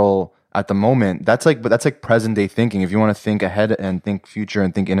revenue model at the moment, that's like present day thinking. If you want to think ahead and think future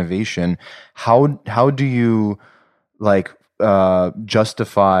and think innovation, how do you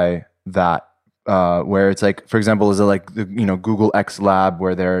justify that? Where it's like, for example, is it like the Google X Lab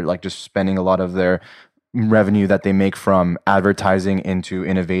where they're like just spending a lot of their revenue that they make from advertising into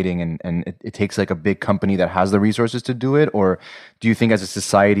innovating, and it takes like a big company that has the resources to do it? Or do you think as a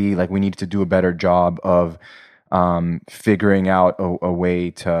society, like, we need to do a better job of figuring out a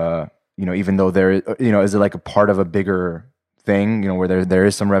way to, even though there is it like a part of a bigger thing, where there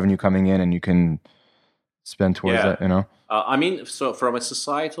is some revenue coming in and you can spend towards that, I mean, so from a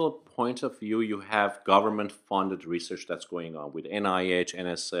societal point of view, you have government-funded research that's going on with NIH,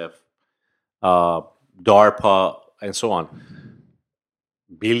 NSF, DARPA, and so on.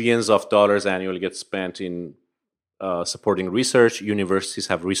 Billions of dollars annually get spent in supporting research. Universities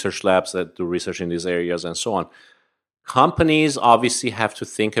have research labs that do research in these areas, and so on. Companies obviously have to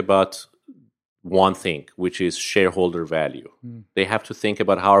think about one thing, which is shareholder value. They have to think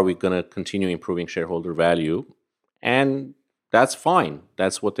about how are we going to continue improving shareholder value, and that's fine.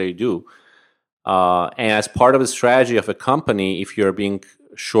 That's what they do. And as part of the strategy of a company, if you're being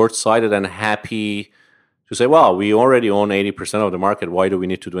short-sighted and happy to say, well, we already own 80% of the market, why do we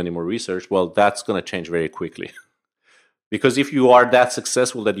need to do any more research? Well, that's going to change very quickly. Because if you are that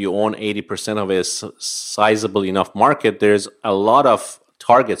successful that you own 80% of a sizable enough market, there's a lot of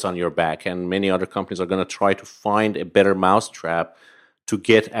targets on your back, and many other companies are going to try to find a better mousetrap to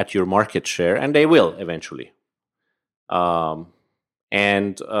get at your market share, and they will eventually. And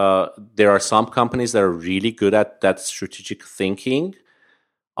there are some companies that are really good at that strategic thinking,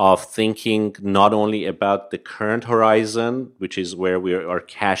 of thinking not only about the current horizon, which is where our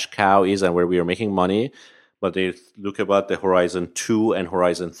cash cow is and where we are making money, but they look about the horizon 2 and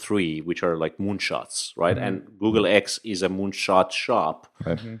horizon 3, which are like moonshots, right? And Google X is a moonshot shop.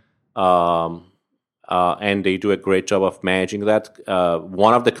 Right. And they do a great job of managing that.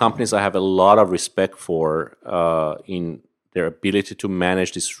 One of the companies I have a lot of respect for in their ability to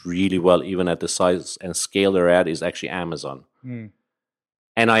manage this really well, even at the size and scale they're at, is actually Amazon.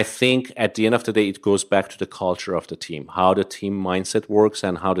 And I think at the end of the day, it goes back to the culture of the team, how the team mindset works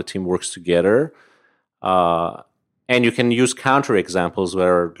and how the team works together. And you can use counter examples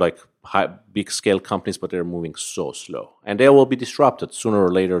where like big scale companies, but they're moving so slow. And they will be disrupted. Sooner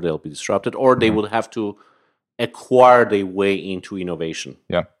or later, they'll be disrupted, or they will have to acquire their way into innovation.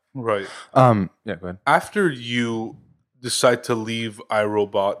 Yeah. Right. Yeah, go ahead. After you decide to leave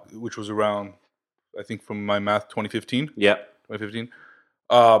iRobot, which was around, I think from my math, 2015? Yeah. 2015.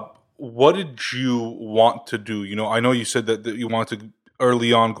 What did you want to do? I know you said that you wanted to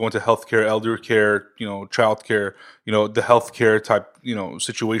early on go into healthcare, elder care, childcare, the healthcare type,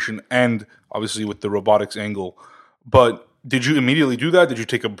 situation, and obviously with the robotics angle. But did you immediately do that? Did you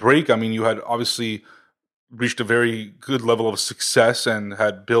take a break? I mean, you had obviously reached a very good level of success and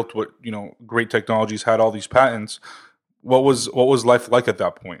had built what, great technologies, had all these patents. What was life like at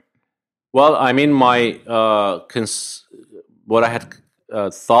that point? Well, I mean, my what I had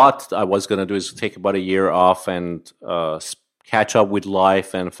thought I was going to do is take about a year off and catch up with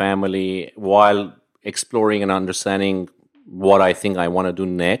life and family while exploring and understanding what I think I want to do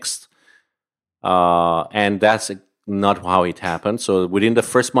next. And that's not how it happened. So within the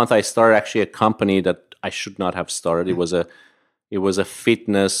first month, I started actually a company that I should not have started. It was a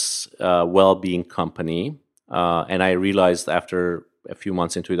fitness well-being company, and I realized after a few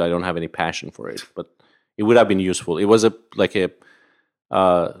months into it, I don't have any passion for it. But it would have been useful. It was the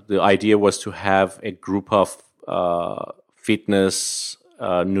idea was to have a group of fitness,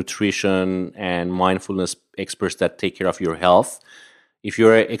 nutrition, and mindfulness experts that take care of your health. If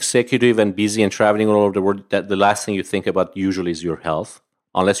you're an executive and busy and traveling all over the world, the last thing you think about usually is your health,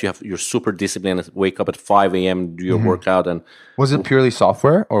 unless you're super disciplined and wake up at 5 a.m., do your workout. And was it purely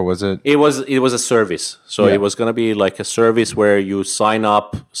software, or was it? It was a service. So it was going to be like a service where you sign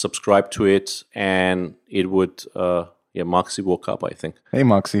up, subscribe to it, and it would. Moxie woke up, I think. Hey,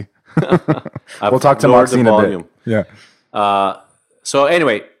 Moxie. We'll talk to Moxie in a bit. Yeah. So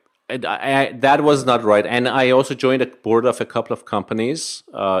anyway, that was not right. And I also joined a board of a couple of companies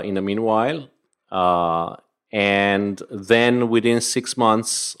in the meanwhile. And then within 6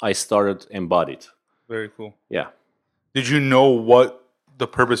 months, I started Embodied. Very cool. Yeah. Did you know what the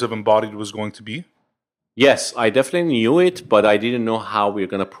purpose of Embodied was going to be? Yes, I definitely knew it, but I didn't know how we were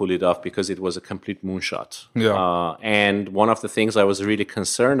going to pull it off because it was a complete moonshot. Yeah. And one of the things I was really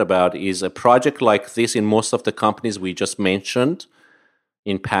concerned about is a project like this in most of the companies we just mentioned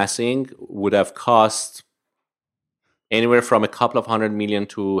in passing would have cost anywhere from a couple of $100 million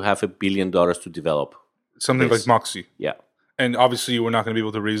to $500 million to develop. Something like Moxie. Yeah. And obviously you were not going to be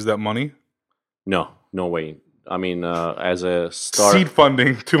able to raise that money. No way. I mean, as a start... Seed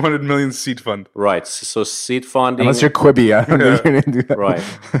funding, 200 million seed fund. Right. So seed funding... Unless you're Quibi, I don't know if you're going to do that. Right.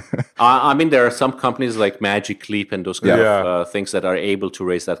 I mean, there are some companies like Magic Leap and those kind of things that are able to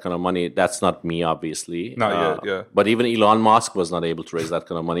raise that kind of money. That's not me, obviously. Not yet, yeah. But even Elon Musk was not able to raise that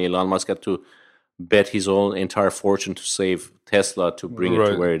kind of money. Elon Musk had to bet his own entire fortune to save Tesla to bring it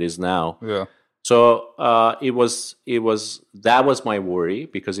to where it is now. Yeah. So that was my worry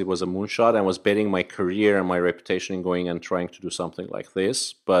because it was a moonshot. I was betting my career and my reputation in going and trying to do something like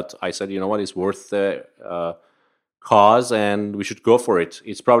this. But I said, you know what, it's worth the cause and we should go for it.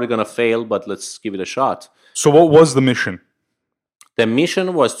 It's probably going to fail, but let's give it a shot. So what was the mission? The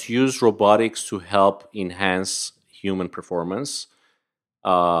mission was to use robotics to help enhance human performance.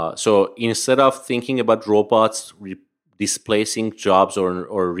 So instead of thinking about robots displacing jobs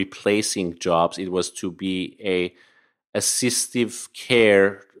or replacing jobs, it was to be a assistive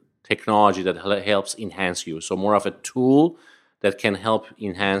care technology that helps enhance you. So more of a tool that can help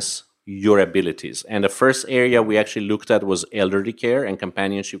enhance your abilities. And the first area we actually looked at was elderly care and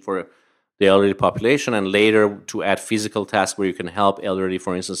companionship for the elderly population, and later to add physical tasks where you can help elderly,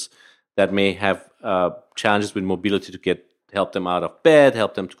 for instance, that may have challenges with mobility to help them out of bed,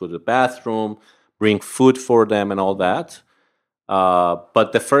 help them to go to the bathroom, bring food for them and all that.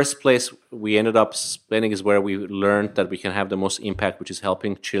 But the first place we ended up spending is where we learned that we can have the most impact, which is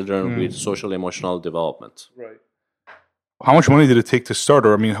helping children with social emotional development. Right. How much money did it take to start?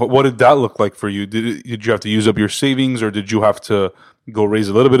 Or, I mean, what did that look like for you? Did you have to use up your savings, or did you have to go raise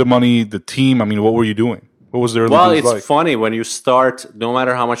a little bit of money? The team, I mean, what were you doing? What was their Well, it's like? funny when you start, no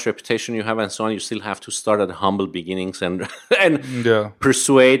matter how much reputation you have and so on, you still have to start at humble beginnings and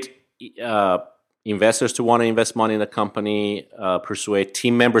persuade investors to want to invest money in the company, persuade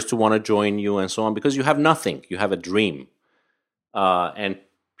team members to want to join you and so on, because you have nothing. You have a dream. And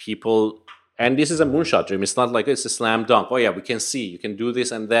this is a moonshot dream. It's not like it's a slam dunk. Oh yeah, we can see, you can do this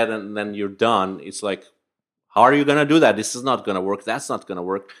and that, and then you're done. It's like, how are you going to do that? This is not going to work. That's not going to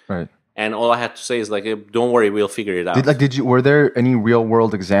work. Right. And all I had to say is like, don't worry, we'll figure it out. Were there any real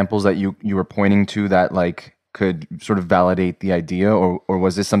world examples that you were pointing to that like could sort of validate the idea, or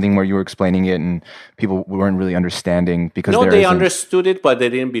was this something where you were explaining it and people weren't really understanding because they understood it, but they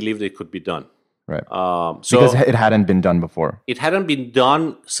didn't believe it could be done. Right. Because it hadn't been done before. It hadn't been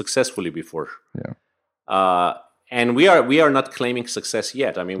done successfully before. Yeah. And we are not claiming success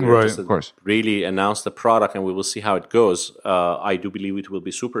yet. I mean, we just really announced the product, and we will see how it goes. I do believe it will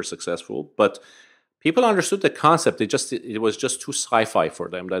be super successful, but people understood the concept. It was just too sci-fi for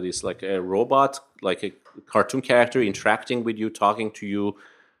them. That is like a robot, like a cartoon character interacting with you, talking to you,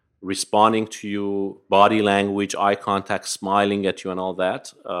 responding to you, body language, eye contact, smiling at you, and all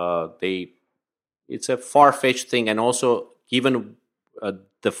that. It's a far-fetched thing, and also given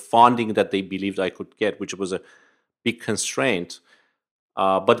the funding that they believed I could get, which was a big constraint.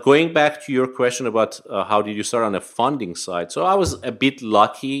 But going back to your question about how did you start on the funding side, so I was a bit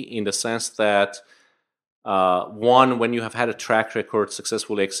lucky in the sense that one, when you have had a track record,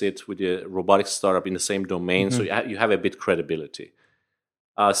 successful exit with a robotics startup in the same domain, so you have a bit credibility.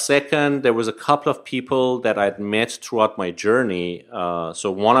 Second, there was a couple of people that I'd met throughout my journey.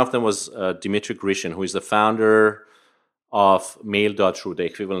 So one of them was Dmitry Grishin, who is the founder of Mail.ru, the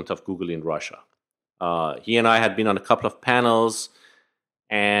equivalent of Google in Russia. He and I had been on a couple of panels,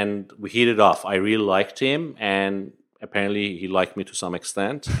 and we hit it off. I really liked him, and apparently he liked me to some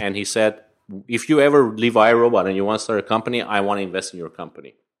extent. And he said, if you ever leave iRobot and you want to start a company, I want to invest in your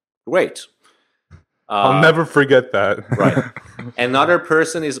company. Great. I'll never forget that. Right. Another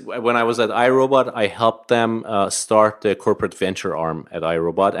person is, when I was at iRobot, I helped them start the corporate venture arm at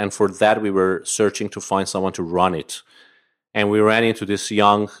iRobot. And for that, we were searching to find someone to run it. And we ran into this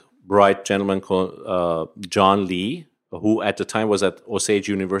young, bright gentleman called John Lee, who at the time was at Osage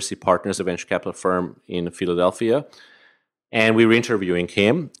University Partners, a venture capital firm in Philadelphia. And we were interviewing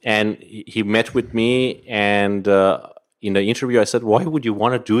him, and he met with me. And in the interview, I said, why would you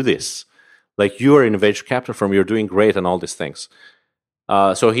want to do this? Like, you are in a venture capital firm, you're doing great and all these things.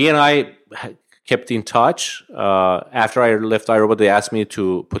 So he and I kept in touch. After I left iRobot, they asked me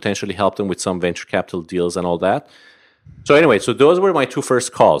to potentially help them with some venture capital deals and all that. So anyway, so those were my two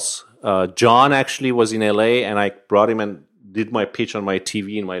first calls. John actually was in LA, and I brought him and did my pitch on my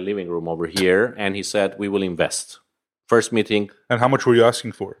TV in my living room over here, and he said, we will invest. First meeting. And how much were you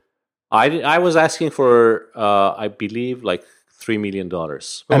asking for? I was asking for, I believe, like $3 million.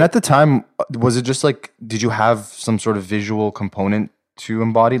 And at the time, was it just like, did you have some sort of visual component to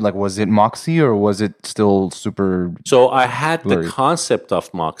Embodied? Like, was it Moxie or was it still super? So I had blurry? the concept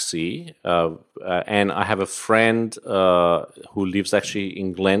of Moxie, and I have a friend who lives actually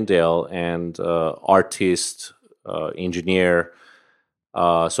in Glendale, and artist, engineer.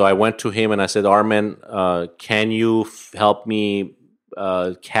 So I went to him and I said, Armen, can you help me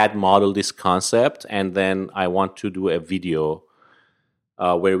CAD model this concept? And then I want to do a video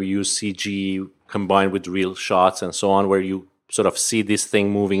where we use CG combined with real shots and so on, where you sort of see this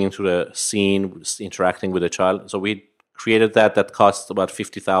thing moving into the scene, interacting with a child. So we created that. That cost about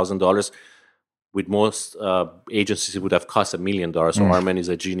 $50,000. With most agencies, it would have cost $1 million. So Armen is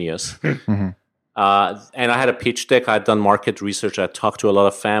a genius. And I had a pitch deck. I had done market research. I talked to a lot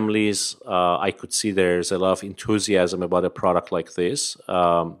of families. I could see there's a lot of enthusiasm about a product like this.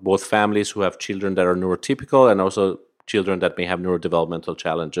 Both families who have children that are neurotypical and also children that may have neurodevelopmental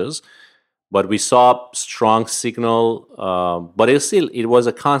challenges. But we saw strong signal, but it was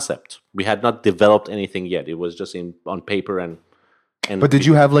a concept. We had not developed anything yet. It was just on paper and. But did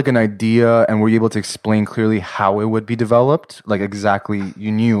you have like an idea, and were you able to explain clearly how it would be developed? Like exactly,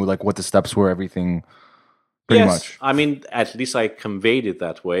 you knew like what the steps were, everything, pretty much. I mean, at least I conveyed it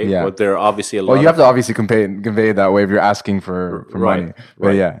that way. Yeah. But there are obviously a lot. Well, you have to obviously convey it that way if you're asking for money. But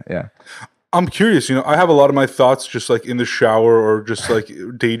right. yeah. I'm curious, I have a lot of my thoughts just like in the shower or just like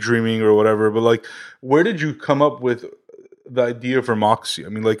daydreaming or whatever, but like where did you come up with the idea for Moxie?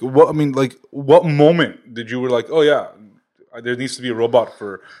 What moment did you were like, oh yeah, there needs to be a robot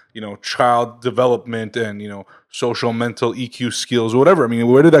for, child development and, social mental EQ skills or whatever. I mean,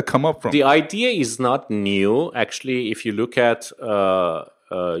 where did that come up from? The idea is not new. Actually, if you look at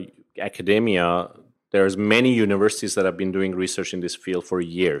academia, there's many universities that have been doing research in this field for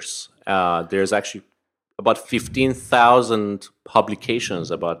years. There's actually about 15,000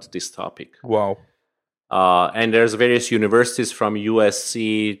 publications about this topic. Wow. And there's various universities from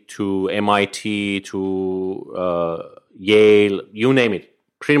USC to MIT to Yale, you name it.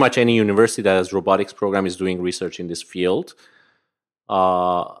 Pretty much any university that has robotics program is doing research in this field.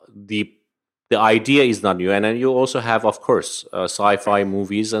 The idea is not new. And then you also have, of course, sci-fi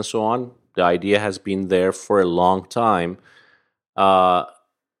movies and so on. The idea has been there for a long time.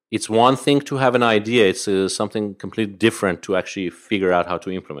 It's one thing to have an idea. It's something completely different to actually figure out how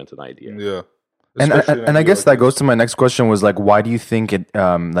to implement an idea. Yeah. And I guess that goes to my next question was like, why do you think it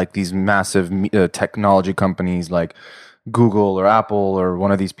like these massive technology companies like Google or Apple or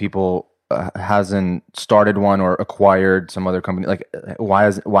one of these people hasn't started one or acquired some other company? Like, why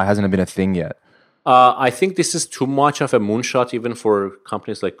hasn't it been a thing yet? I think this is too much of a moonshot even for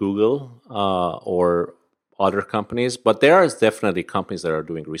companies like Google or other companies, but there are definitely companies that are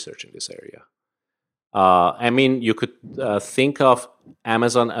doing research in this area. I mean, you could think of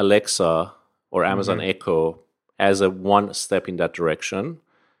Amazon Alexa or Amazon Echo as a one step in that direction.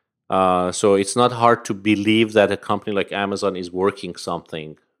 So it's not hard to believe that a company like Amazon is working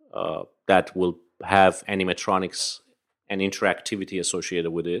something that will have animatronics and interactivity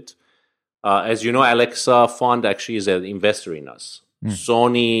associated with it. As you know, Alexa Fund actually is an investor in us.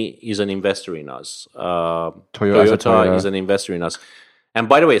 Sony is an investor in us. Toyota is an investor in us. And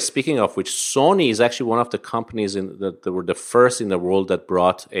by the way, speaking of which, Sony is actually one of the companies that were the first in the world that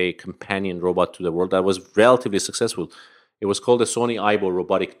brought a companion robot to the world that was relatively successful. It was called the Sony Aibo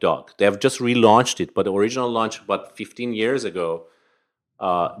robotic dog. They have just relaunched it, but the original launch about 15 years ago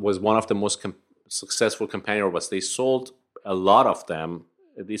was one of the most successful companion robots. They sold a lot of them.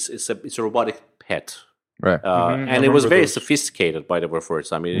 It's a robotic pet. Right. And it was very sophisticated, by the way, for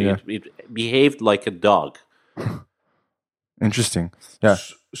its. I mean, it behaved like a dog. Interesting. Yeah.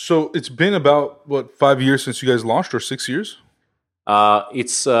 So it's been about, 5 years since you guys launched, or 6 years?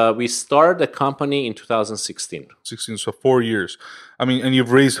 We started the company in 2016. 16, so 4 years. I mean, and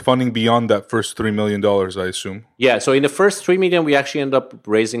you've raised funding beyond that first $3 million, I assume. Yeah, so in the first $3 million, we actually ended up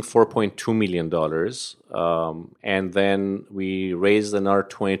raising $4.2 million. And then we raised another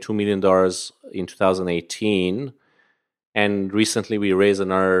 $22 million in 2018. And recently we raised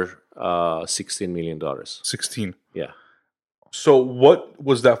another $16 million. 16. Yeah. So what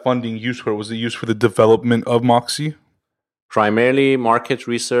was that funding used for? Was it used for the development of Moxie? Primarily market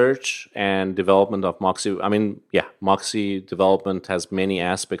research and development of Moxie. I mean, Moxie development has many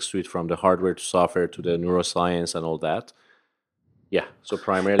aspects to it, from the hardware to software to the neuroscience and all that. Yeah, so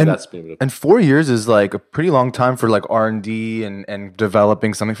primarily that's been. And 4 years is like a pretty long time for like R&D and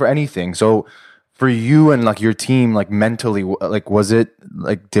developing something for anything. So for you and like your team, like mentally, like was it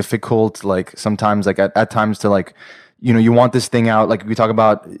like difficult, like sometimes like at times to like, you want this thing out, like we talk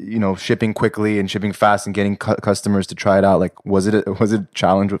about, shipping quickly and shipping fast and getting customers to try it out. Like, was it a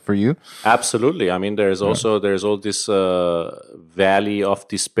challenge for you? Absolutely. I mean, there's all this valley of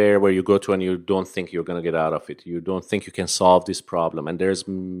despair where you go to and you don't think you're going to get out of it. You don't think you can solve this problem. And there's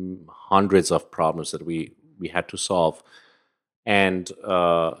hundreds of problems that we had to solve. And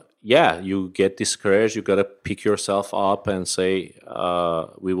you get discouraged. You got to pick yourself up and say,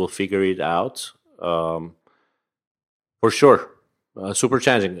 we will figure it out. For sure. Super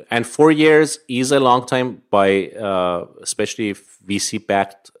challenging. And 4 years is a long time by especially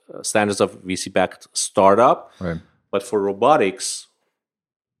VC-backed standards of VC-backed startup. Right. But for robotics,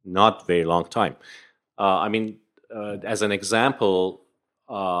 not very long time. As an example,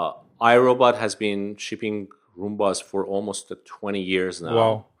 iRobot has been shipping Roombas for almost 20 years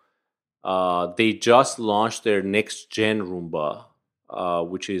now. Wow. They just launched their next-gen Roomba,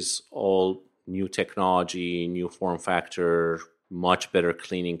 which is all new technology, new form factor, much better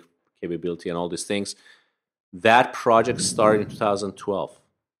cleaning capability, and all these things. That project started in 2012.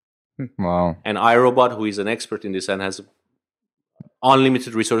 Wow. And iRobot, who is an expert in this and has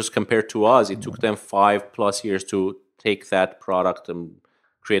unlimited resources compared to us, it took them 5+ years to take that product and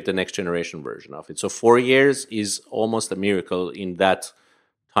create the next generation version of it. So 4 years is almost a miracle in that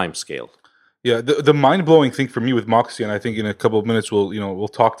time scale. Yeah, the mind-blowing thing for me with Moxie, and I think in a couple of minutes we'll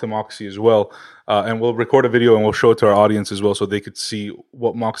talk to Moxie as well, and we'll record a video and we'll show it to our audience as well so they could see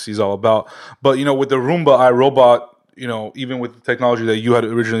what Moxie is all about. But with the Roomba iRobot, even with the technology that you had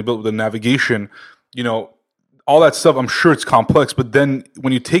originally built with the navigation, all that stuff, I'm sure it's complex, but then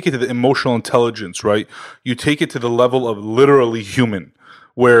when you take it to the emotional intelligence, right, you take it to the level of literally human,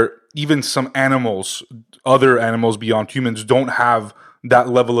 where even some animals, other animals beyond humans, don't have that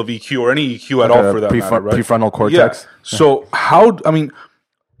level of EQ or any EQ at all for that matter, right? Prefrontal cortex. Yeah. So I'm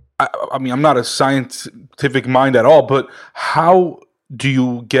not a scientific mind at all, but how do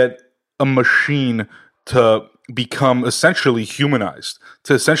you get a machine to become essentially humanized,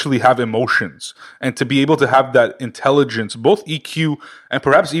 to essentially have emotions, and to be able to have that intelligence, both EQ and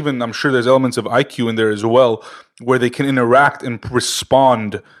perhaps even, I'm sure there's elements of IQ in there as well, where they can interact and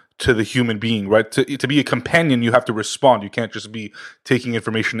respond to the human being, right? To be a companion, you have to respond. You can't just be taking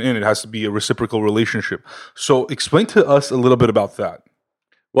information in. It has to be a reciprocal relationship. So explain to us a little bit about that.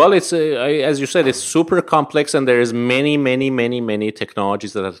 Well, it's as you said, it's super complex, and there is many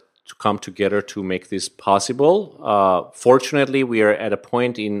technologies that have to come together to make this possible. Fortunately, we are at a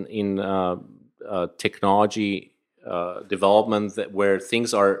point in technology development where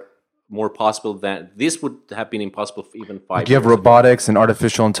things are more possible than this would have been impossible for even 5 years ago. You have robotics and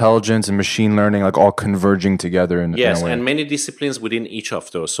artificial intelligence and machine learning, like all converging together in a way. And many disciplines within each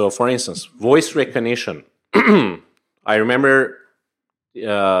of those. So, for instance, voice recognition. I remember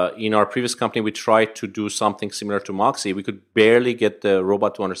in our previous company, we tried to do something similar to Moxie. We could barely get the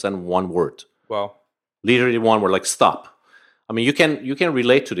robot to understand one word. Wow. Literally one word, like stop. I mean, you can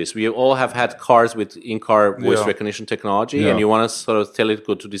relate to this. We all have had cars with in-car voice recognition technology, and you want to sort of tell it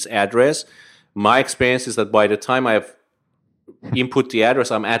go to this address. My experience is that by the time I've input the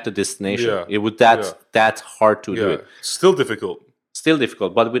address, I'm at the destination. Yeah. It would that hard to do it. Still difficult.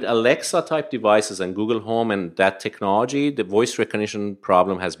 But with Alexa type devices and Google Home and that technology, the voice recognition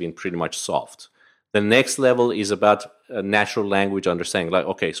problem has been pretty much solved. The next level is about natural language understanding. Like,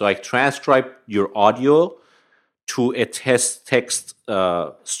 okay, so I transcribe your audio to a text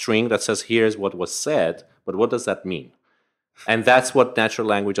string that says, here's what was said, but what does that mean? And that's what natural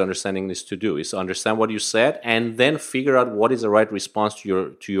language understanding is to do, is to understand what you said and then figure out what is the right response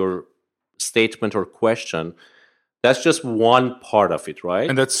to your statement or question. That's just one part of it, right?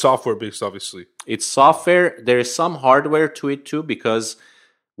 And that's software-based, obviously. It's software. There is some hardware to it, too, because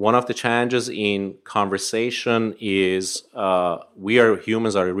one of the challenges in conversation is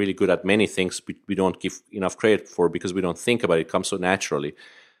humans are really good at many things we don't give enough credit for because we don't think about it. It comes so naturally.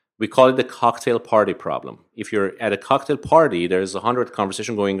 We call it the cocktail party problem. If you're at a cocktail party, there's 100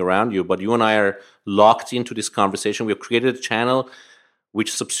 conversations going around you, but you and I are locked into this conversation. We've created a channel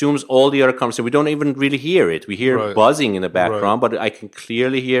which subsumes all the other conversations. We don't even really hear it. We hear buzzing in the background, but I can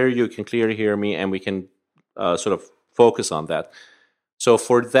clearly hear you can clearly hear me, and we can sort of focus on that. So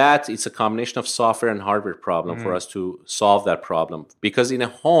for that, it's a combination of software and hardware problem for us to solve that problem. Because in a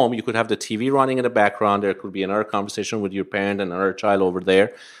home, you could have the TV running in the background. There could be another conversation with your parent and another child over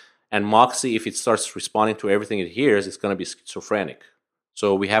there. And Moxie, if it starts responding to everything it hears, it's going to be schizophrenic.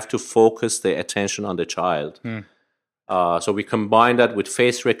 So we have to focus the attention on the child. So we combine that with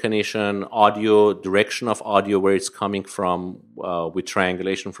face recognition, audio, direction of audio, where it's coming from, with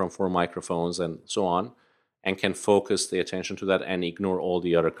triangulation from 4 microphones and so on, and can focus the attention to that and ignore all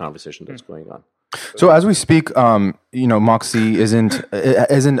the other conversation that's going on. So as we speak, Moxie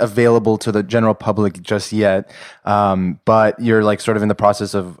isn't available to the general public just yet, but you're like sort of in the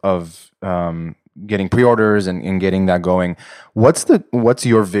process of getting pre-orders and getting that going. What's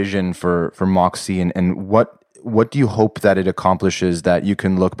your vision for Moxie, and what do you hope that it accomplishes that you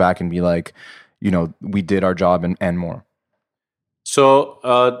can look back and be like, we did our job and more?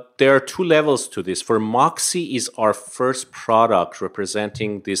 So there are 2 levels to this. For Moxie is our first product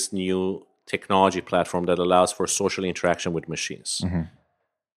representing this new technology platform that allows for social interaction with machines.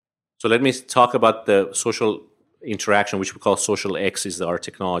 So let me talk about the social interaction, which we call Social X, is our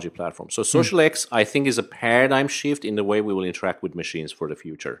technology platform. So Social X, I think, is a paradigm shift in the way we will interact with machines for the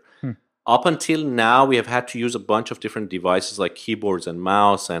future. Up until now, we have had to use a bunch of different devices like keyboards and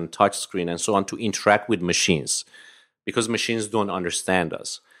mouse and touchscreen and so on to interact with machines, because machines don't understand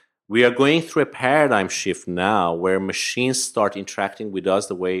us. We are going through a paradigm shift now where machines start interacting with us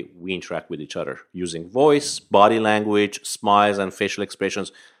the way we interact with each other, using voice, body language, smiles and facial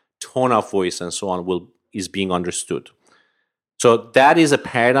expressions, tone of voice and so on is being understood. So that is a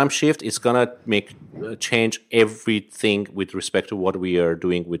paradigm shift. It's going to change everything with respect to what we are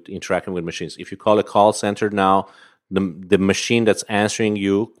doing with interacting with machines. If you call a call center now, the machine that's answering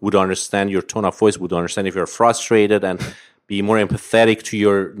you would understand your tone of voice, would understand if you're frustrated and be more empathetic to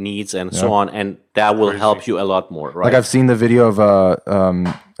your needs and so on. And that will help you a lot more, right? Like I've seen the video of, I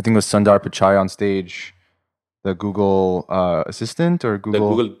think it was Sundar Pichai on stage, the Google Assistant or Google...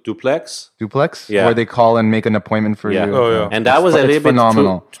 The Google Duplex? Duplex? Yeah. Where they call and make an appointment for you. Oh, yeah. And that was a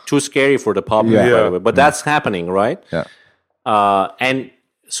little bit too scary for the public, by the way. But that's happening, right? Yeah. And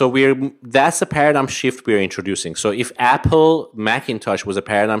so that's a paradigm shift we're introducing. So if Apple Macintosh was a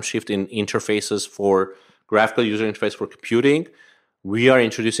paradigm shift in interfaces for graphical user interface for computing, we are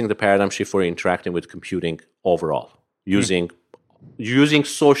introducing the paradigm shift for interacting with computing overall, using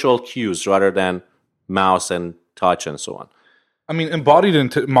social cues rather than mouse and touch and so on. I mean, Embodied in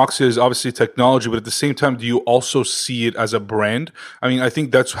Moxie is obviously technology, but at the same time, do you also see it as a brand? I mean, I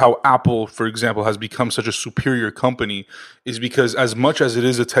think that's how Apple, for example, has become such a superior company, is because as much as it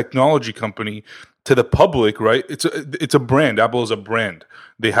is a technology company, to the public, right, it's a brand. Apple is a brand.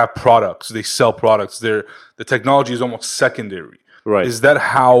 They have products. They sell products. The technology is almost secondary. Right. Is that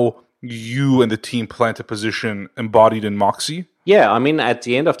how you and the team plan to position Embodied in Moxie? Yeah, I mean, at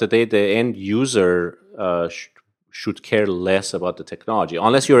the end of the day, the end user should care less about the technology.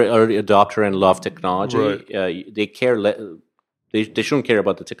 Unless you're an early adopter and love technology, right. They care. They shouldn't care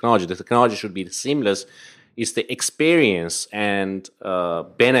about the technology. The technology should be seamless. It's the experience and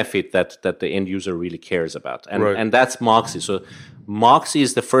benefit that the end user really cares about, and that's Moxie. So Moxie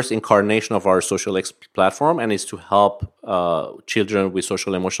is the first incarnation of our Social X platform, and is to help children with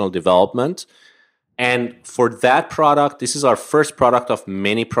social emotional development. And for that product, this is our first product of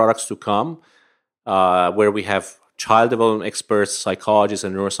many products to come, where we have child development experts, psychologists,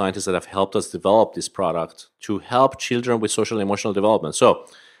 and neuroscientists that have helped us develop this product to help children with social and emotional development. So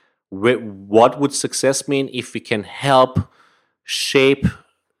what would success mean if we can help shape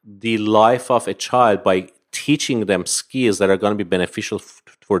the life of a child by teaching them skills that are going to be beneficial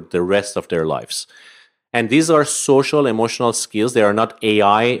for the rest of their lives? And these are social emotional skills. They are not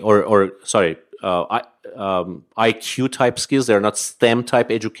AI IQ type skills. They are not STEM type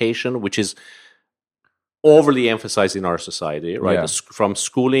education, which is overly emphasized in our society, right? Yeah. From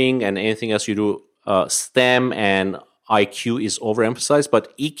schooling and anything else you do, STEM and IQ is overemphasized,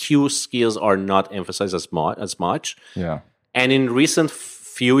 but EQ skills are not emphasized as much. Yeah. And in recent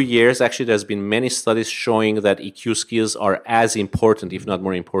few years, actually, there's been many studies showing that EQ skills are as important, if not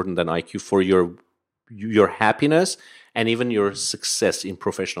more important, than IQ for your happiness and even your success in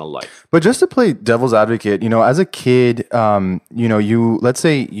professional life. But just to play devil's advocate, as a kid, let's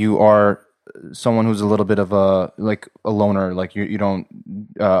say you are someone who's a little bit of a loner, like you don't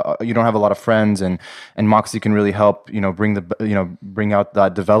have a lot of friends, and Moxie can really help bring out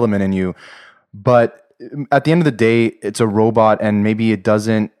that development in you. But at the end of the day, it's a robot, and maybe it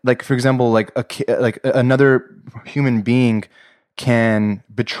doesn't, like, for example, like another human being can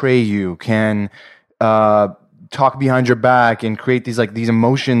betray you, can talk behind your back and create these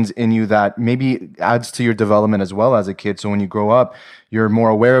emotions in you that maybe adds to your development as well as a kid. So when you grow up, you're more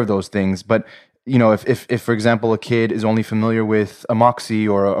aware of those things. But if for example, a kid is only familiar with a Moxie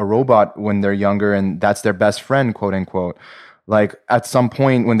or a robot when they're younger, and that's their best friend, quote unquote, like at some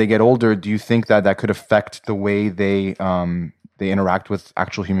point when they get older, do you think that could affect the way they interact with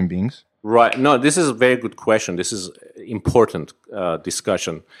actual human beings? Right. No, this is a very good question. This is important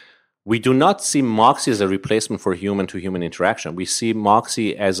discussion. We do not see Moxie as a replacement for human-to-human interaction. We see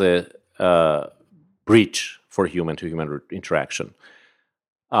Moxie as a bridge for human-to-human interaction.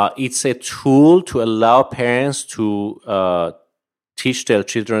 It's a tool to allow parents to teach their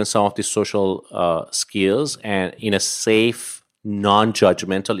children some of these social skills, and in a safe,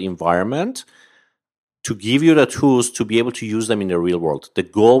 non-judgmental environment, to give you the tools to be able to use them in the real world. The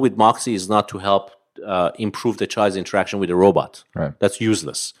goal with Moxie is not to help improve the child's interaction with a robot. Right. That's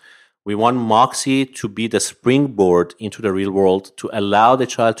useless. We want Moxie to be the springboard into the real world, to allow the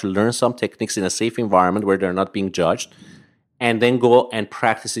child to learn some techniques in a safe environment where they're not being judged, and then go and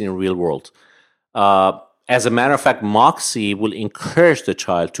practice it in the real world. As a matter of fact, Moxie will encourage the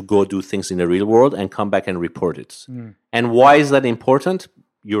child to go do things in the real world and come back and report it. And why is that important?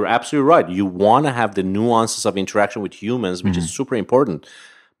 You're absolutely right. You want to have the nuances of interaction with humans, which is super important.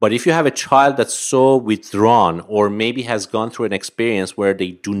 But if you have a child that's so withdrawn, or maybe has gone through an experience where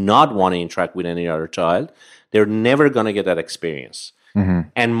they do not want to interact with any other child, they're never going to get that experience.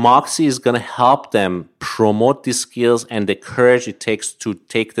 And Moxie is going to help them promote these skills and the courage it takes to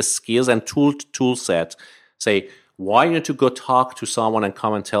take the skills and tool set, say, why you need to go talk to someone and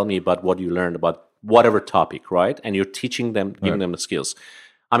come and tell me about what you learned about whatever topic, right? And you're teaching them, giving them the skills.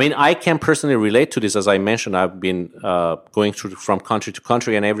 I mean, I can personally relate to this. As I mentioned, I've been going through from country to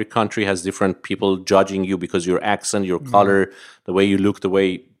country, and every country has different people judging you because your accent, your color, the way you look, the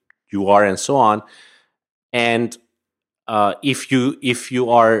way you are, and so on. And if you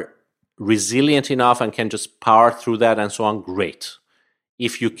are resilient enough and can just power through that and so on, great.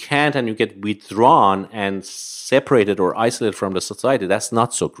 If you can't and you get withdrawn and separated or isolated from the society, that's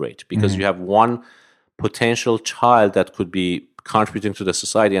not so great, because you have one potential child that could be contributing to the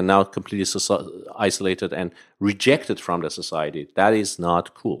society and now completely isolated and rejected from the society. That is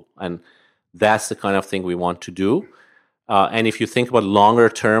not cool. And that's the kind of thing we want to do. And if you think about longer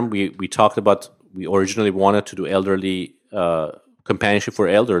term, we talked about, we originally wanted to do elderly companionship for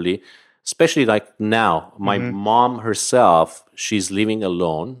elderly, especially like now. My mom herself, she's living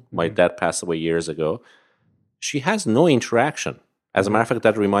alone. My dad passed away years ago. She has no interaction. As a matter of fact,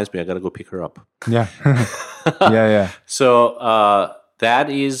 that reminds me, I got to go pick her up. Yeah. yeah. So that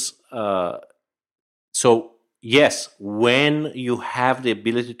is, so yes, when you have the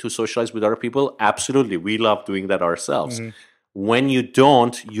ability to socialize with other people, absolutely, we love doing that ourselves. When you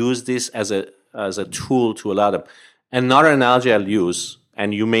don't, use this as a tool to allow them. Another analogy I'll use,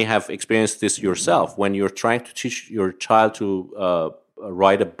 and you may have experienced this yourself, when you're trying to teach your child to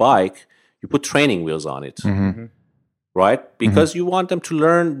ride a bike, you put training wheels on it. Right? Because you want them to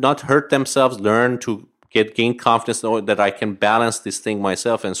learn, not hurt themselves, learn to gain confidence, know that I can balance this thing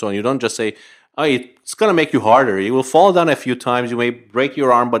myself and so on. You don't just say, oh, it's going to make you harder. You will fall down a few times. You may break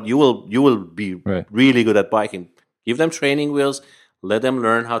your arm, but you will be really good at biking. Give them training wheels, let them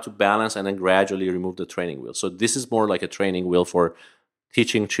learn how to balance, and then gradually remove the training wheel. So this is more like a training wheel for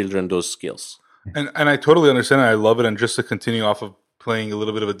teaching children those skills. And I totally understand, and I love it. And just to continue off of playing a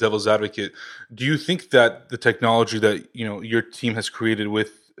little bit of a devil's advocate, do you think that the technology that your team has created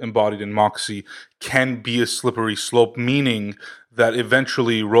with Embodied and Moxie can be a slippery slope, meaning that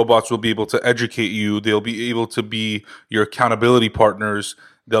eventually robots will be able to educate you, they'll be able to be your accountability partners,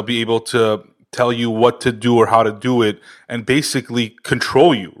 they'll be able to tell you what to do or how to do it, and basically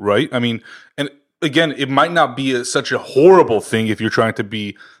control you, right? I mean, and again, it might not be such a horrible thing if you're trying to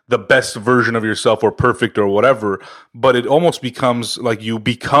be the best version of yourself or perfect or whatever, but it almost becomes like you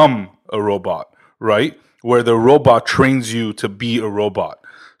become a robot, right? Where the robot trains you to be a robot.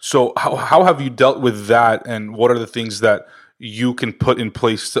 So how have you dealt with that, and what are the things that you can put in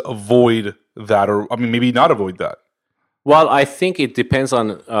place to avoid that, or I mean, maybe not avoid that? Well, I think it depends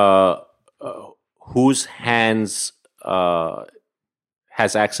on whose hands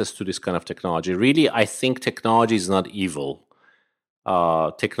has access to this kind of technology. Really, I think technology is not evil.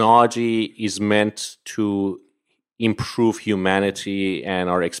 Technology is meant to improve humanity and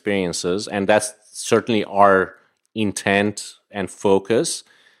our experiences, and that's certainly our intent and focus.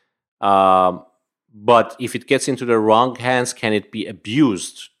 But if it gets into the wrong hands, can it be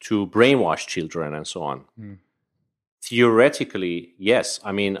abused to brainwash children and so on? Theoretically, yes.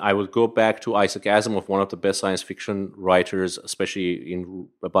 I mean, I would go back to Isaac Asimov, one of the best science fiction writers, especially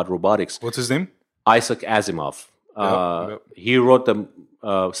about robotics. What's his name? Isaac Asimov. He wrote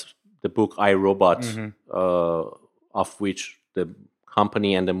the book I, Robot, of which the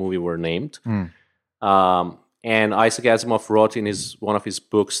company and the movie were named. And Isaac Asimov wrote in one of his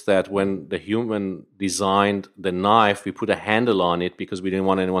books that when the human designed the knife, we put a handle on it because we didn't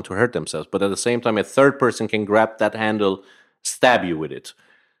want anyone to hurt themselves. But at the same time, a third person can grab that handle, stab you with it.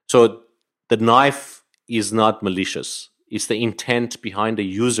 So the knife is not malicious. It's the intent behind the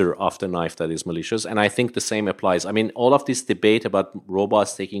user of the knife that is malicious. And I think the same applies. I mean, all of this debate about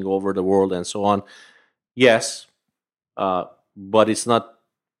robots taking over the world and so on, yes, but it's not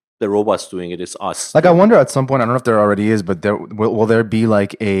the robots doing it, it's us. Like, I wonder at some point, I don't know if there already is, but will there be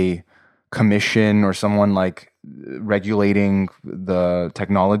like a commission or someone like regulating the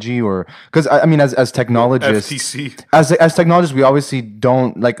technology? Or because I mean, as technologists, FTC. as technologists, we obviously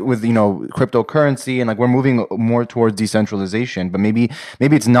don't like with cryptocurrency, and like we're moving more towards decentralization. But maybe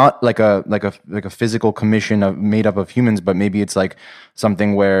it's not like a physical commission made up of humans, but maybe it's like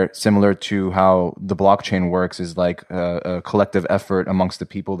something where similar to how the blockchain works is like a collective effort amongst the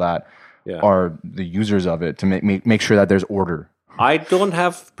people that are the users of it to make sure that there's order. I don't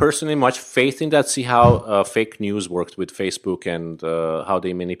have personally much faith in that. See how fake news worked with Facebook and how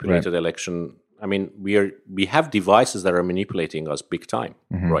they manipulated the election. I mean, we have devices that are manipulating us big time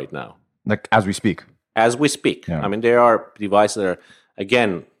right now. Like as we speak. As we speak. Yeah. I mean, there are devices that are,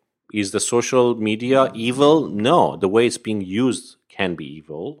 again, is the social media evil? No. The way it's being used can be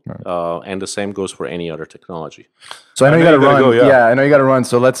evil. Right. And the same goes for any other technology. So I know you got to run. I know you got to run.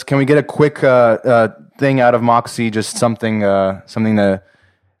 So can we get a quick thing out of Moxie? Just something to.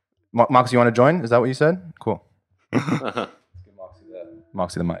 Moxie, you want to join? Is that what you said? Cool. Give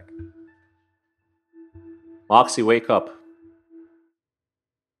Moxie the mic. Moxie, wake up.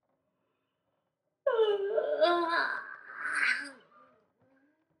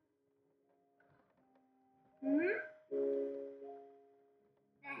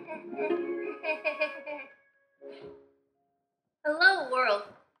 Hello, world.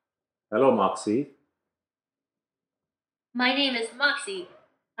 Hello, Moxie. My name is Moxie.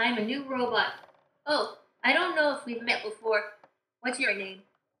 I'm a new robot. Oh, I don't know if we've met before. What's your name?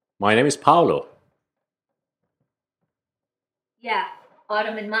 My name is Paolo. Yeah,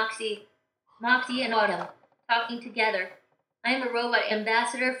 Autumn and Moxie. Moxie and Autumn, talking together. I'm a robot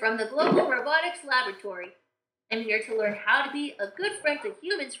ambassador from the Global Robotics Laboratory. I'm here to learn how to be a good friend to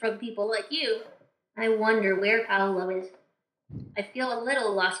humans from people like you. I wonder where Paolo is. I feel a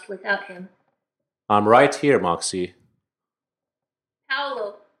little lost without him. I'm right here, Moxie.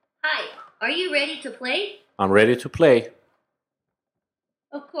 Paolo, hi. Are you ready to play? I'm ready to play.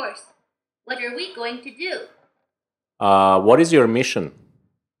 Of course. What are we going to do? What is your mission?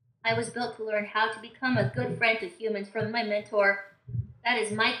 I was built to learn how to become a good friend to humans from my mentor. That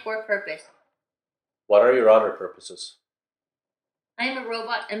is my core purpose. What are your other purposes? I am a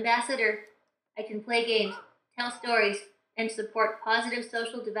robot ambassador. I can play games, tell stories, and support positive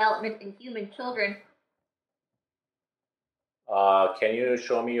social development in human children. Can you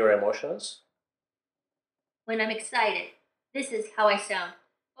show me your emotions? When I'm excited, this is how I sound.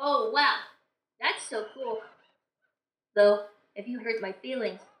 Oh, wow, that's so cool. Though, if you hurt my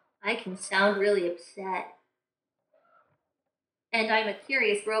feelings, I can sound really upset. And I'm a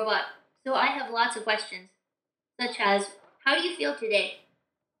curious robot, so I have lots of questions, such as, how do you feel today?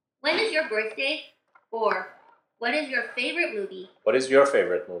 When is your birthday? Or, what is your favorite movie? What is your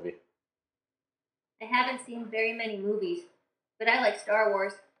favorite movie? I haven't seen very many movies, but I like Star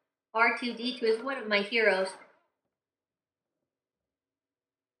Wars. R2-D2 is one of my heroes.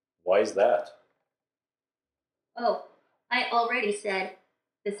 Why is that? Oh, I already said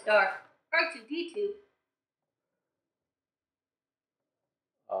the star. R2-D2.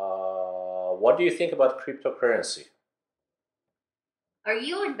 What do you think about cryptocurrency? Are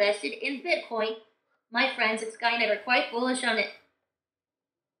you invested in Bitcoin? My friends at Skynet are quite bullish on it.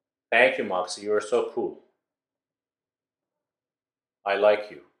 Thank you, Moxie. You are so cool. I like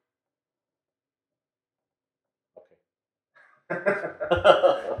you.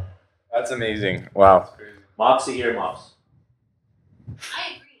 Okay. That's amazing. Wow. Moxie earmuffs.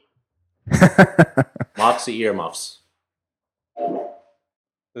 I agree. Moxie earmuffs.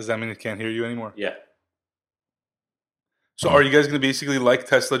 Does that mean it can't hear you anymore? Yeah. So are you guys going to basically, like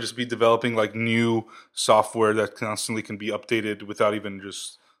Tesla, just be developing like new software that constantly can be updated without even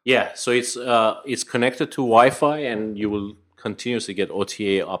just... Yeah, so it's connected to Wi-Fi, and you will continuously get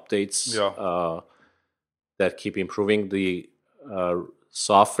OTA updates that keep improving the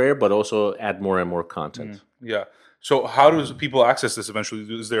software, but also add more and more content. Yeah. So how does people access this eventually?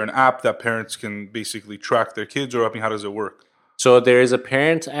 Is there an app that parents can basically track their kids, or I mean, how does it work? So there is a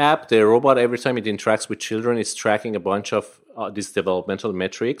parent app. The robot, every time it interacts with children, it's tracking a bunch of these developmental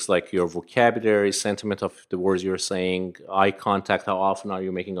metrics, like your vocabulary, sentiment of the words you're saying, eye contact, how often are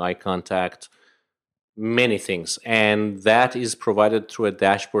you making eye contact, many things. And that is provided through a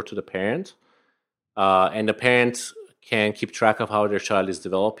dashboard to the parent. And the parent can keep track of how their child is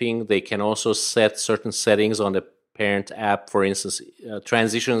developing. They can also set certain settings on the parent app. For instance,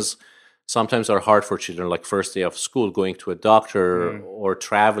 transitions sometimes are hard for children, like first day of school, going to a doctor or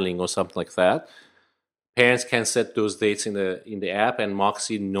traveling or something like that. Parents can set those dates in the app, and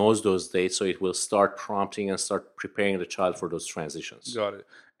Moxie knows those dates, so it will start prompting and start preparing the child for those transitions. Got it.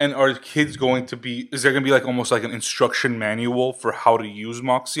 And are kids going to be, is there going to be like almost like an instruction manual for how to use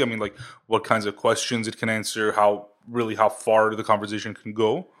Moxie? I mean, like what kinds of questions it can answer, how far the conversation can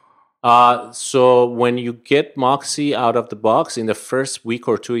go? So when you get Moxie out of the box, in the first week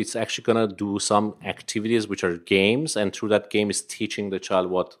or two, it's actually going to do some activities, which are games. And through that game is teaching the child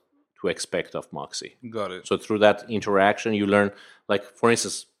what to expect of Moxie. Got it. So through that interaction, you learn, like, for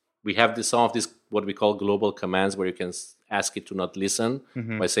instance, we have some of these, what we call global commands, where you can ask it to not listen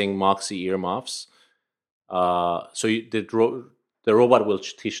by saying Moxie earmuffs. So the robot will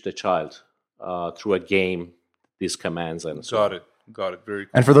teach the child through a game these commands. And so Got it. Very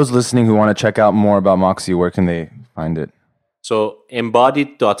cool. And for those listening who want to check out more about Moxie, where can they find it? So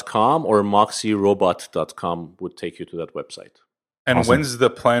embodied.com or moxierobot.com would take you to that website. And Awesome. when's the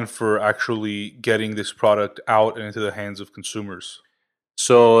plan for actually getting this product out and into the hands of consumers?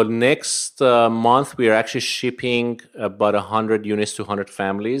 So next month, we are actually shipping about 100 units to 100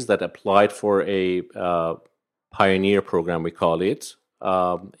 families that applied for a pioneer program, we call it.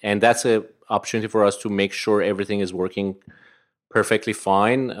 And that's an opportunity for us to make sure everything is working perfectly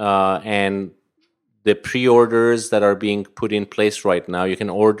fine. And the pre-orders that are being put in place right now, you can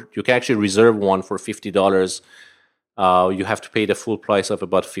actually reserve one for $50. You have to pay the full price of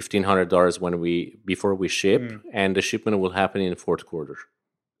about $1,500 before we ship, and the shipment will happen in the fourth quarter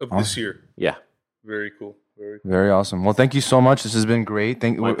Of this year. Yeah. Very cool. Very awesome. Well, thank you so much. This has been great.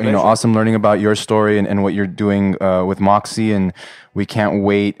 My pleasure. Awesome learning about your story and what you're doing with Moxie, and we can't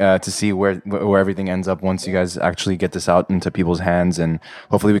wait to see where everything ends up once you guys actually get this out into people's hands, and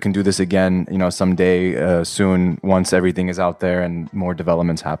hopefully we can do this again, someday soon once everything is out there and more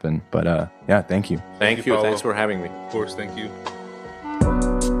developments happen. But yeah, thank you. Thank you. Paolo. Thanks for having me. Of course, thank you.